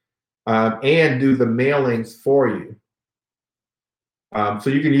and do the mailings for you. So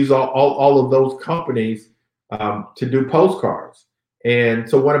you can use all of those companies to do postcards. And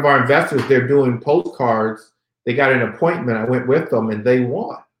so one of our investors, they're doing postcards. They got an appointment. I went with them and they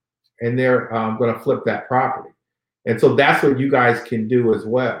won. And they're going to flip that property. And so that's what you guys can do as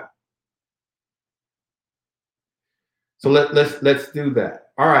well. So let's do that.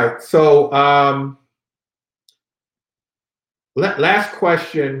 All right. So last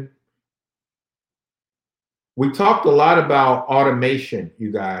question. We talked a lot about automation,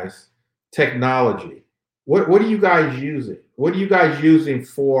 you guys, technology. What are you guys using? What are you guys using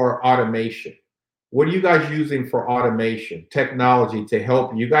for automation? What are you guys using for automation, technology to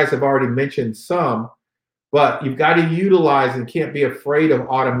help? You guys have already mentioned some, but you've got to utilize and can't be afraid of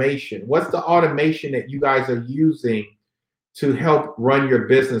automation. What's the automation that you guys are using to help run your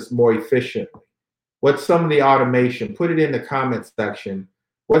business more efficiently? What's some of the automation? Put it in the comment section.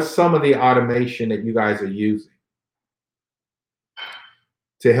 What's some of the automation that you guys are using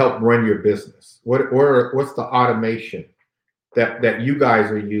to help run your business? What's the automation that you guys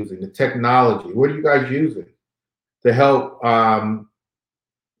are using, the technology? What are you guys using to help 10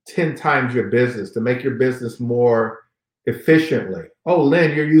 times your business, to make your business more efficiently? Oh,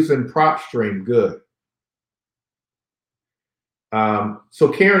 Lynn, you're using PropStream. Good.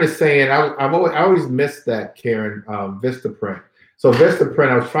 So Karen is saying, I always missed that, Karen, Vistaprint. So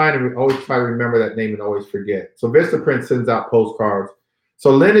Vistaprint, I was always try to remember that name and always forget. So Vistaprint sends out postcards. So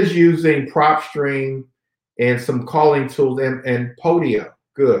Lynn is using PropStream and some calling tools and Podio.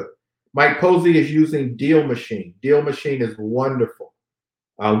 Good. Mike Posey is using Deal Machine. Deal Machine is wonderful.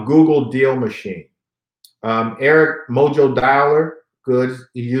 Google Deal Machine. Eric, Mojo Dialer. Good.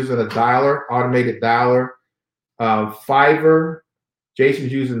 He's using a dialer, automated dialer. Fiverr.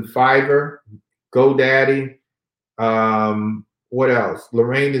 Jason's using Fiverr. GoDaddy. What else?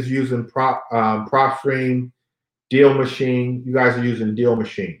 Lorraine is using PropStream, Deal Machine. You guys are using Deal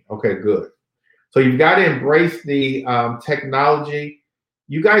Machine. Okay, good. So you've got to embrace the technology.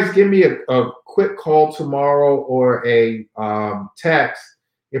 You guys give me a quick call tomorrow or a text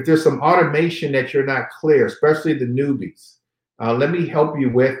if there's some automation that you're not clear, especially the newbies. Let me help you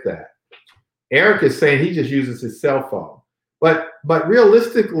with that. Eric is saying he just uses his cell phone. But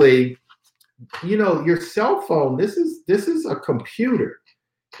realistically, you know, your cell phone, this is a computer.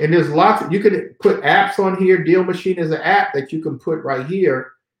 And there's lots you could put apps on here. Deal Machine is an app that you can put right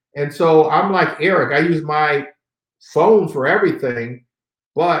here. And so I'm like Eric, I use my phone for everything,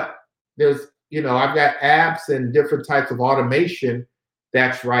 but there's, you know, I've got apps and different types of automation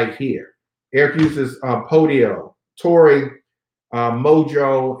that's right here. Eric uses Podio, Tori,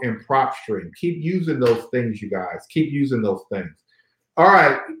 Mojo, and PropStream. Keep using those things, you guys. Keep using those things. All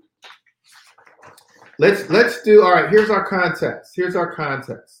right. Let's do, all right, here's our contest. Here's our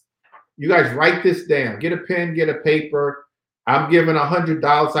contest. You guys write this down. Get a pen, get a paper. I'm giving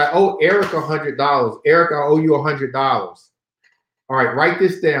 $100. I owe Eric $100. Eric, I owe you $100. All right, write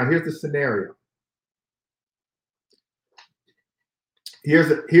this down. Here's the scenario.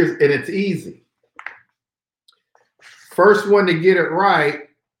 Here's and it's easy. First one to get it right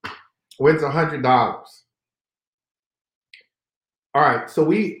wins $100. All right, so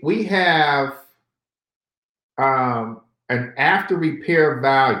we have an after repair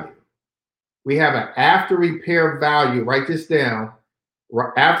value. We have an after repair value. Write this down.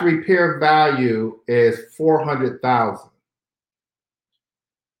 After repair value is 400,000.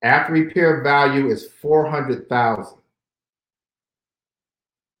 After repair value is 400,000.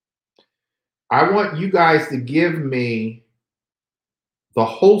 I want you guys to give me the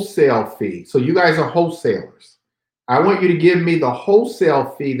wholesale fee. So you guys are wholesalers. I want you to give me the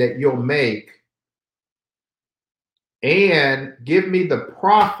wholesale fee that you'll make and give me the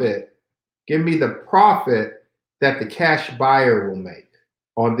profit. Give me the profit that the cash buyer will make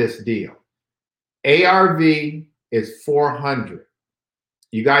on this deal. ARV is 400.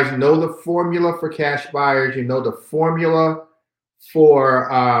 You guys know the formula for cash buyers. You know the formula for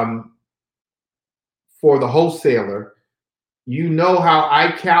the wholesaler. You know how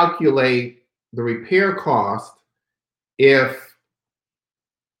I calculate the repair cost if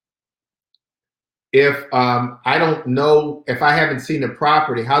I don't know, if I haven't seen the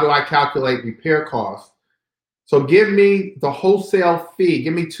property. How do I calculate repair costs? So give me the wholesale fee.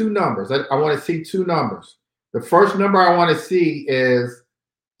 Give me two numbers. I want to see two numbers. The first number I want to see is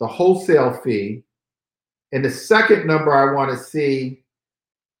the wholesale fee. And the second number I want to see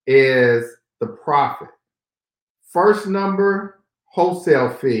is the profit. First number, wholesale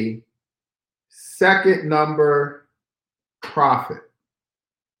fee. Second number, profit.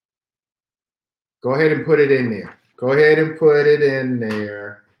 Go ahead and put it in there. Go ahead and put it in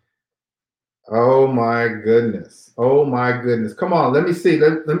there. Oh my goodness. Oh my goodness. Come on, let me see.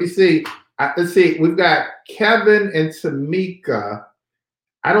 Let me see. Let's see. We've got Kevin and Tamika.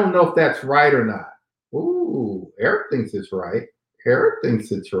 I don't know if that's right or not. Ooh, Eric thinks it's right. Eric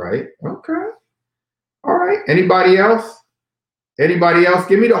thinks it's right. Okay. All right. Anybody else? Anybody else?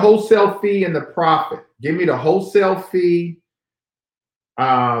 Give me the wholesale fee and the profit. Give me the wholesale fee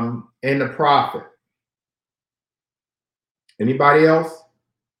and the profit. Anybody else?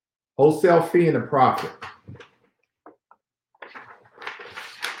 Wholesale fee and the profit.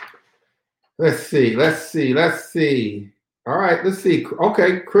 Let's see. All right, let's see.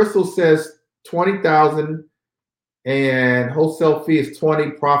 Okay, Crystal says 20,000 and wholesale fee is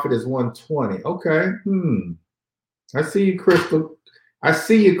 20, profit is 120. Okay. I see you, Crystal. I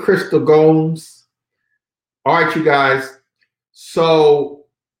see you, Crystal Gomes. All right, you guys. So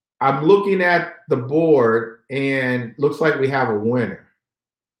I'm looking at the board and looks like we have a winner.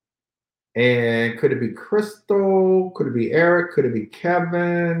 And could it be Crystal? Could it be Eric? Could it be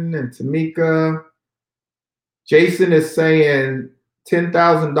Kevin and Tamika? Jason is saying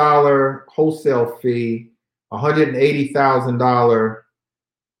 $10,000 wholesale fee, $180,000.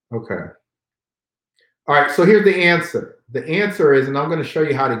 Okay. All right, so here's the answer. The answer is, and I'm going to show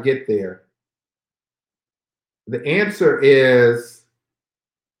you how to get there. The answer is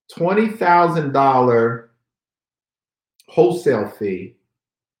 $20,000 wholesale fee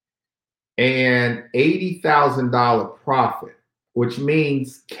and $80,000 profit, which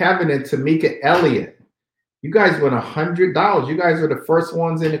means Kevin and Tamika Elliott, you guys won $100. You guys were the first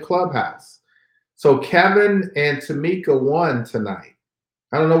ones in the clubhouse. So Kevin and Tamika won tonight.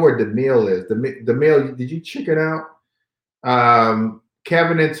 I don't know where DeMille is. DeMille, did you check it out?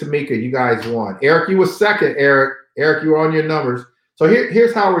 Kevin and Tamika, you guys won. Eric, you were second. Eric, you were on your numbers. So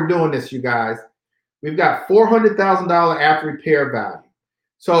here's how we're doing this, you guys. We've got $400,000 after repair value.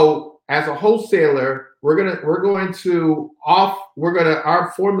 So as a wholesaler, our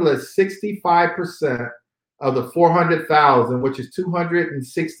formula is 65% of the 400,000, which is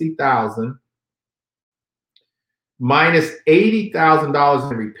 260,000, minus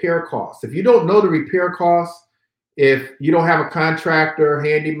 $80,000 in repair costs. If you don't know the repair costs, if you don't have a contractor,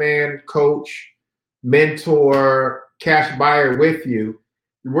 handyman, coach, mentor, cash buyer with you,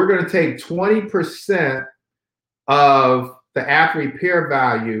 we're going to take 20% of the after repair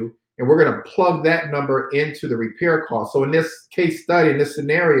value, and we're going to plug that number into the repair cost. So in this case study, in this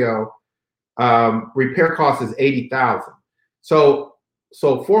scenario, repair cost is $80,000. So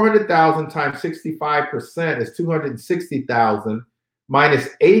 400,000 times 65% is 260,000 minus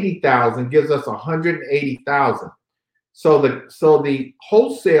 80,000 gives us 180,000. So the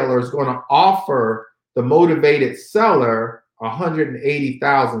wholesaler is going to offer the motivated seller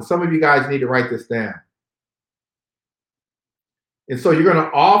 180,000. Some of you guys need to write this down. And so you're going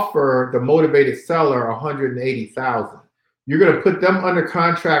to offer the motivated seller 180,000. You're going to put them under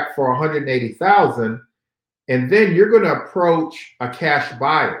contract for 180,000, and then you're going to approach a cash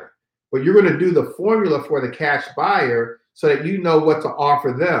buyer. But you're going to do the formula for the cash buyer so that you know what to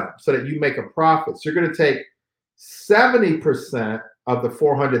offer them, so that you make a profit. So you're going to take 70% of the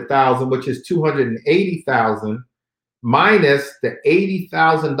 400,000, which is 280,000, minus the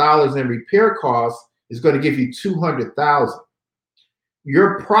 $80,000 in repair costs is going to give you 200,000.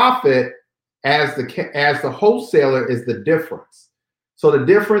 Your profit as the wholesaler is the difference. So the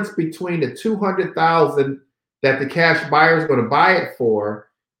difference between the 200,000 that the cash buyer is going to buy it for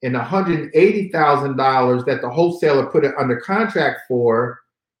and the $180,000 that the wholesaler put it under contract for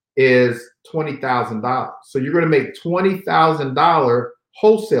is $20,000. So you're going to make $20,000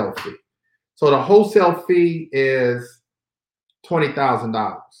 wholesale fee. So the wholesale fee is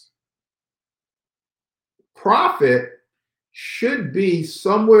 $20,000. Profit should be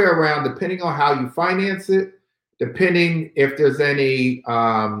somewhere around, depending on how you finance it, depending if there's any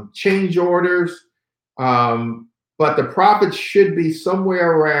change orders, but the profit should be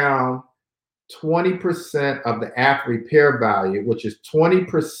somewhere around 20% of the after repair value, which is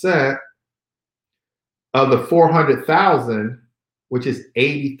 20% of the 400,000, which is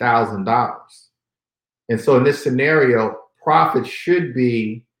 $80,000. And so in this scenario, profit should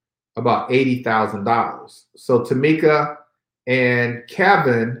be about $80,000. So Tamika and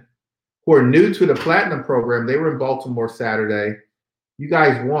Kevin, who are new to the Platinum program, they were in Baltimore Saturday. You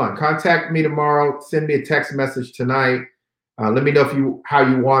guys won. Contact me tomorrow. Send me a text message tonight. Let me know how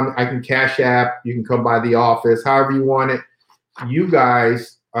you want. I can Cash App. You can come by the office. However you want it. You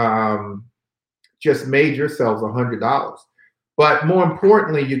guys just made yourselves $100. But more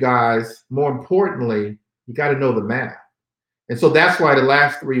importantly, you guys, you got to know the math. And so that's why the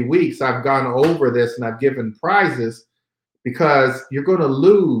last 3 weeks I've gone over this and I've given prizes, because you're going to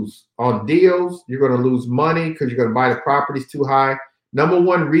lose on deals. You're going to lose money because you're going to buy the properties too high. Number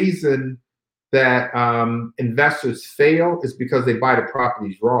one reason that investors fail is because they buy the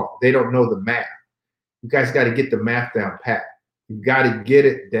properties wrong. They don't know the math. You guys got to get the math down pat. You got to get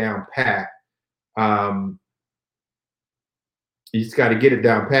it down pat. You just got to get it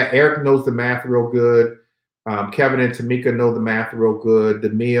down pat. Eric knows the math real good. Kevin and Tamika know the math real good.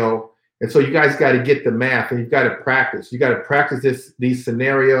 DeMille. And so you guys got to get the math, and you've got to practice. You got to practice these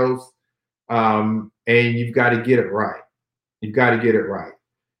scenarios, and you've got to get it right. You've got to get it right.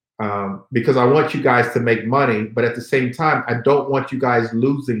 Because I want you guys to make money, but at the same time, I don't want you guys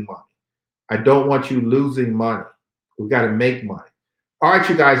losing money. I don't want you losing money. We've got to make money. All right,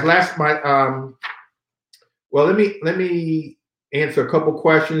 you guys. Well, let me answer a couple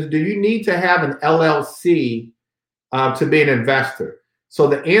questions. Do you need to have an LLC to be an investor? So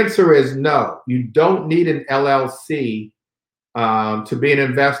the answer is no. You don't need an LLC to be an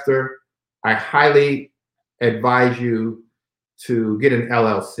investor. I highly advise you to get an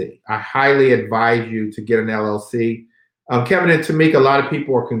LLC. I highly advise you to get an LLC. Kevin and Tamika, a lot of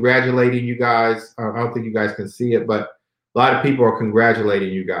people are congratulating you guys. I don't think you guys can see it, but a lot of people are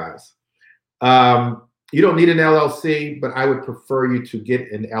congratulating you guys. You don't need an LLC, but I would prefer you to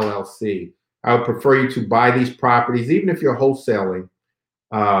get an LLC. I would prefer you to buy these properties, even if you're wholesaling.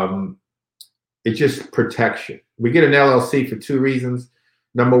 It's just protection. We get an LLC for two reasons.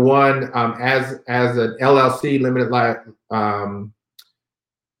 Number one, as an LLC limited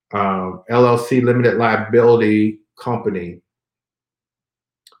liability company,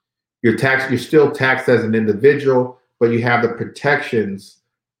 you're still taxed as an individual, but you have the protections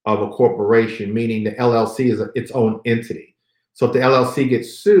of a corporation, meaning the LLC is its own entity. So if the LLC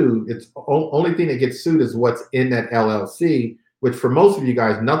gets sued, it's only thing that gets sued is what's in that LLC, which for most of you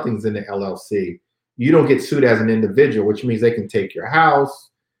guys, nothing's in the LLC. You don't get sued as an individual, which means they can take your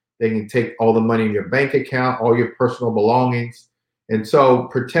house, they can take all the money in your bank account, all your personal belongings. And so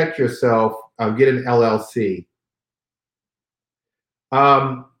protect yourself, get an LLC.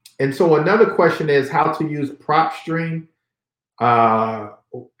 And so another question is how to use PropStream.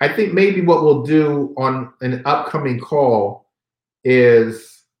 I think maybe what we'll do on an upcoming call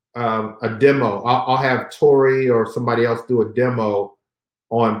is a demo. I'll have Tori or somebody else do a demo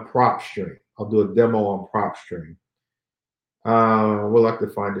on PropStream. I'll do a demo on PropStream. We'll have to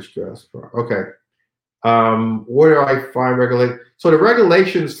find the stress. Okay. Where do I find regulate? So the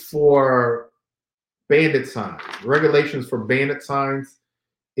regulations for bandit signs. Regulations for bandit signs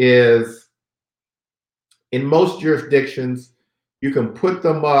is in most jurisdictions, you can put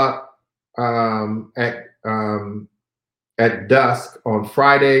them up at dusk on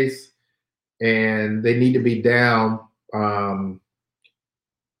Fridays, and they need to be down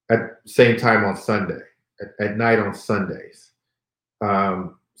at the same time on Sunday, at night on Sundays.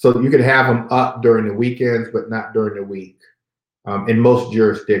 So you can have them up during the weekends, but not during the week in most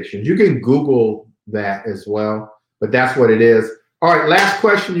jurisdictions. You can Google that as well, but that's what it is. All right, last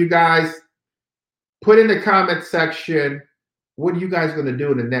question, you guys. Put in the comment section, what are you guys going to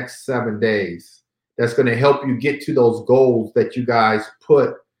do in the next 7 days that's going to help you get to those goals that you guys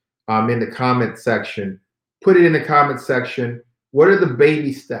put in the comment section? Put it in the comment section. What are the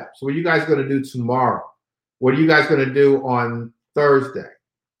baby steps? What are you guys going to do tomorrow? What are you guys going to do on Thursday,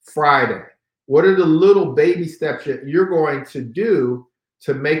 Friday? What are the little baby steps that you're going to do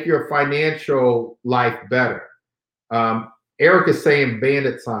to make your financial life better? Eric is saying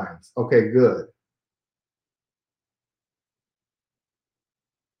bandit signs. Okay, good.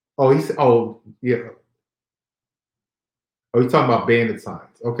 Oh, yeah. Oh, he's talking about bandit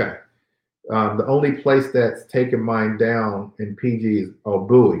signs. Okay. The only place that's taken mine down in PG is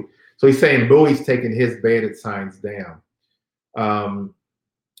Bowie. So he's saying Bowie's taking his bandit signs down.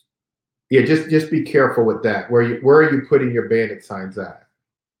 Yeah, just be careful with that. Where are you putting your bandit signs at?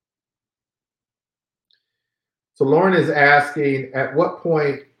 So Lauren is asking, at what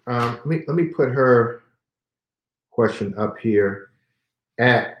point? Let me put her question up here.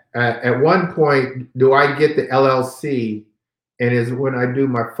 At one point, do I get the LLC? And is when I do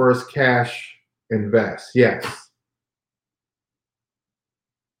my first cash invest? Yes.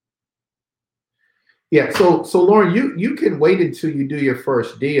 Yeah. So Lauren, you can wait until you do your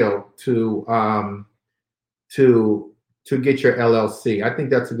first deal to get your LLC. I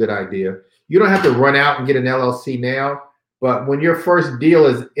think that's a good idea. You don't have to run out and get an LLC now, but when your first deal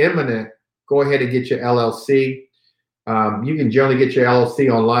is imminent, go ahead and get your LLC. You can generally get your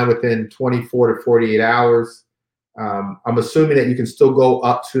LLC online within 24 to 48 hours. I'm assuming that you can still go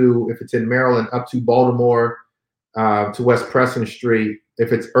up to, if it's in Maryland, up to Baltimore, to West Preston Street,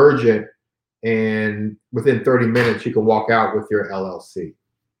 if it's urgent, and within 30 minutes, you can walk out with your LLC.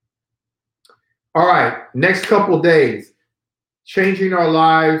 All right, next couple of days, changing our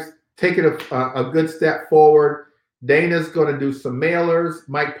lives, taking a good step forward. Dana's going to do some mailers.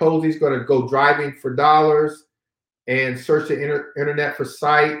 Mike Posey's going to go driving for dollars and search the internet for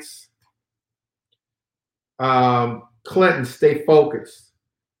sites. Clinton, stay focused.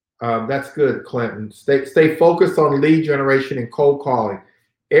 That's good, Clinton. Stay focused on lead generation and cold calling.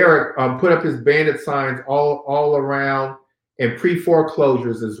 Eric put up his bandit signs all around, and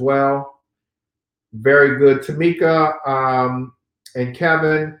pre-foreclosures as well. Very good. Tamika and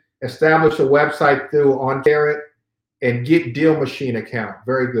Kevin, establish a website through OnCarrot and get Deal Machine account.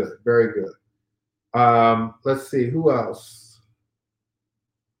 Very good. Very good. Let's see, who else?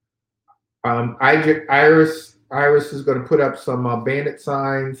 Iris is going to put up some bandit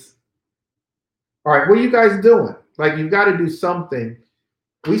signs. All right, what are you guys doing? Like, you've got to do something.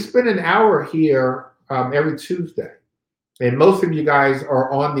 We spend an hour here every Tuesday, and most of you guys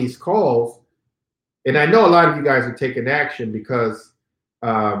are on these calls. And I know a lot of you guys are taking action because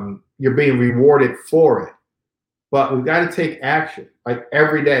you're being rewarded for it. But we've got to take action, like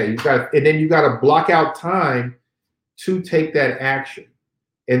every day. And then you got to block out time to take that action.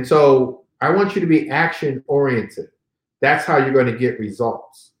 And so I want you to be action oriented. That's how you're going to get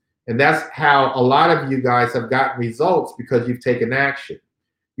results. And that's how a lot of you guys have gotten results, because you've taken action.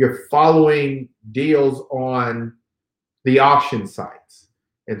 You're following deals on the auction sites.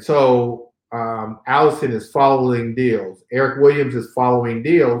 And so Allison is following deals. Eric Williams is following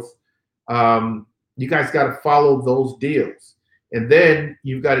deals. You guys got to follow those deals. And then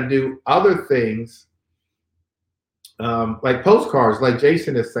you've got to do other things like postcards, like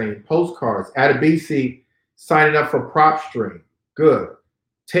Jason is saying, postcards. Adebisi signing up for PropStream. Good.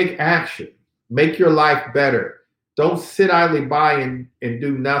 Take action. Make your life better. Don't sit idly by and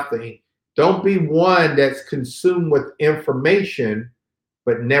do nothing. Don't be one that's consumed with information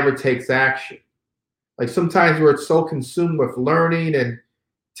but never takes action. Like, sometimes we're so consumed with learning and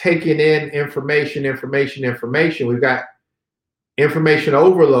taking in information. We've got information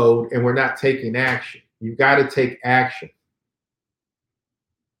overload and we're not taking action. You've got to take action.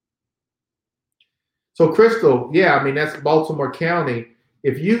 So Crystal, yeah, I mean, that's Baltimore County.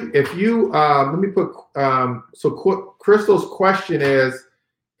 If you let me put, so Crystal's question is,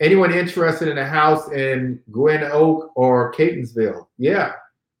 anyone interested in a house in Gwynn Oak or Catonsville? Yeah,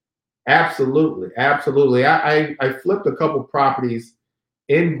 absolutely. Absolutely. I flipped a couple properties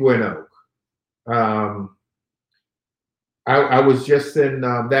in Gwynn Oak. I was just in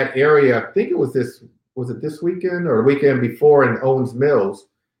that area. I think it was this weekend or the weekend before, in Owens Mills.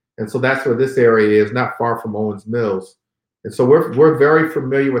 And so that's where this area is, not far from Owens Mills. And so we're very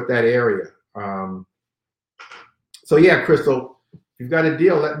familiar with that area. So yeah, Crystal, if you've got a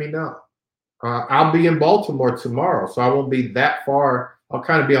deal, let me know. I'll be in Baltimore tomorrow, so I won't be that far. I'll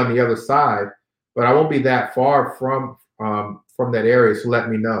kind of be on the other side, but I won't be that far from that area. So let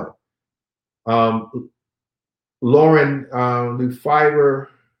me know. Lauren, do Fiverr.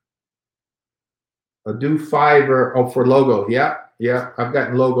 Do Fiverr. Oh, for logo. Yeah. I've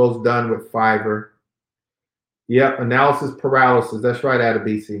gotten logos done with Fiverr. Yep, analysis paralysis. That's right,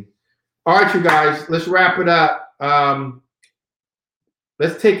 Adebisi. All right, you guys, let's wrap it up.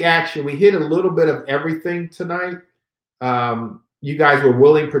 Let's take action. We hit a little bit of everything tonight. You guys were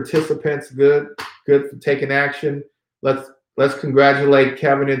willing participants. Good for taking action. Let's congratulate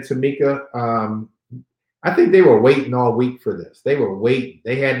Kevin and Tamika. I think they were waiting all week for this. They were waiting.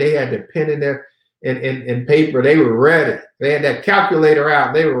 They had their pen in there and paper. They were ready. They had that calculator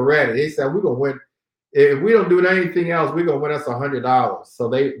out. They were ready. They said, we're gonna win. If we don't do anything else, we're gonna win us $100. So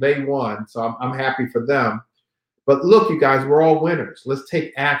they won. So I'm happy for them. But look, you guys, we're all winners. Let's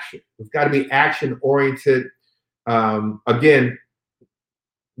take action. We've got to be action oriented. Again,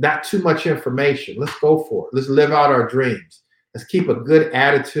 not too much information. Let's go for it. Let's live out our dreams. Let's keep a good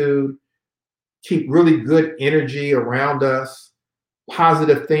attitude. Keep really good energy around us.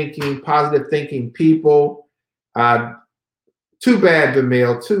 Positive thinking people. Too bad,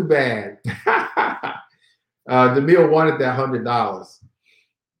 DeMille. Too bad. DeMille wanted that $100.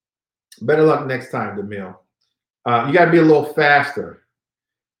 Better luck next time, DeMille. You got to be a little faster.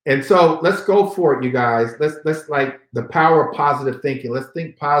 And so let's go for it, you guys. Let's like the power of positive thinking. Let's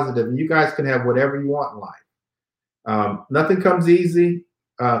think positive, and you guys can have whatever you want in life. Nothing comes easy.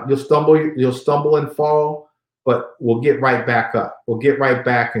 You'll stumble and fall, but we'll get right back up. We'll get right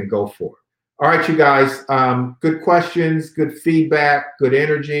back and go for it. All right, you guys. Good questions, good feedback, good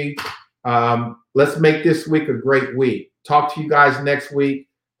energy. Let's make this week a great week. Talk to you guys next week.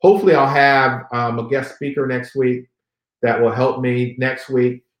 Hopefully, I'll have a guest speaker next week that will help me next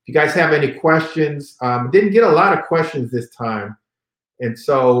week. If you guys have any questions, didn't get a lot of questions this time. And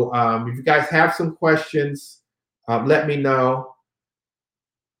so if you guys have some questions, let me know.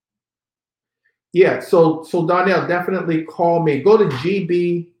 Yeah, so Donnell, definitely call me. Go to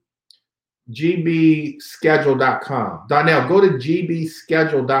gbschedule.com. Donnell, go to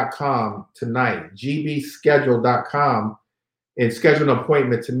gbschedule.com tonight, gbschedule.com, and schedule an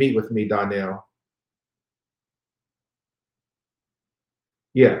appointment to meet with me, Donnell.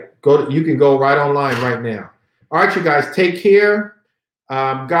 Yeah, you can go right online right now. All right, you guys, take care.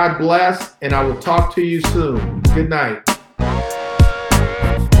 God bless, and I will talk to you soon. Good night.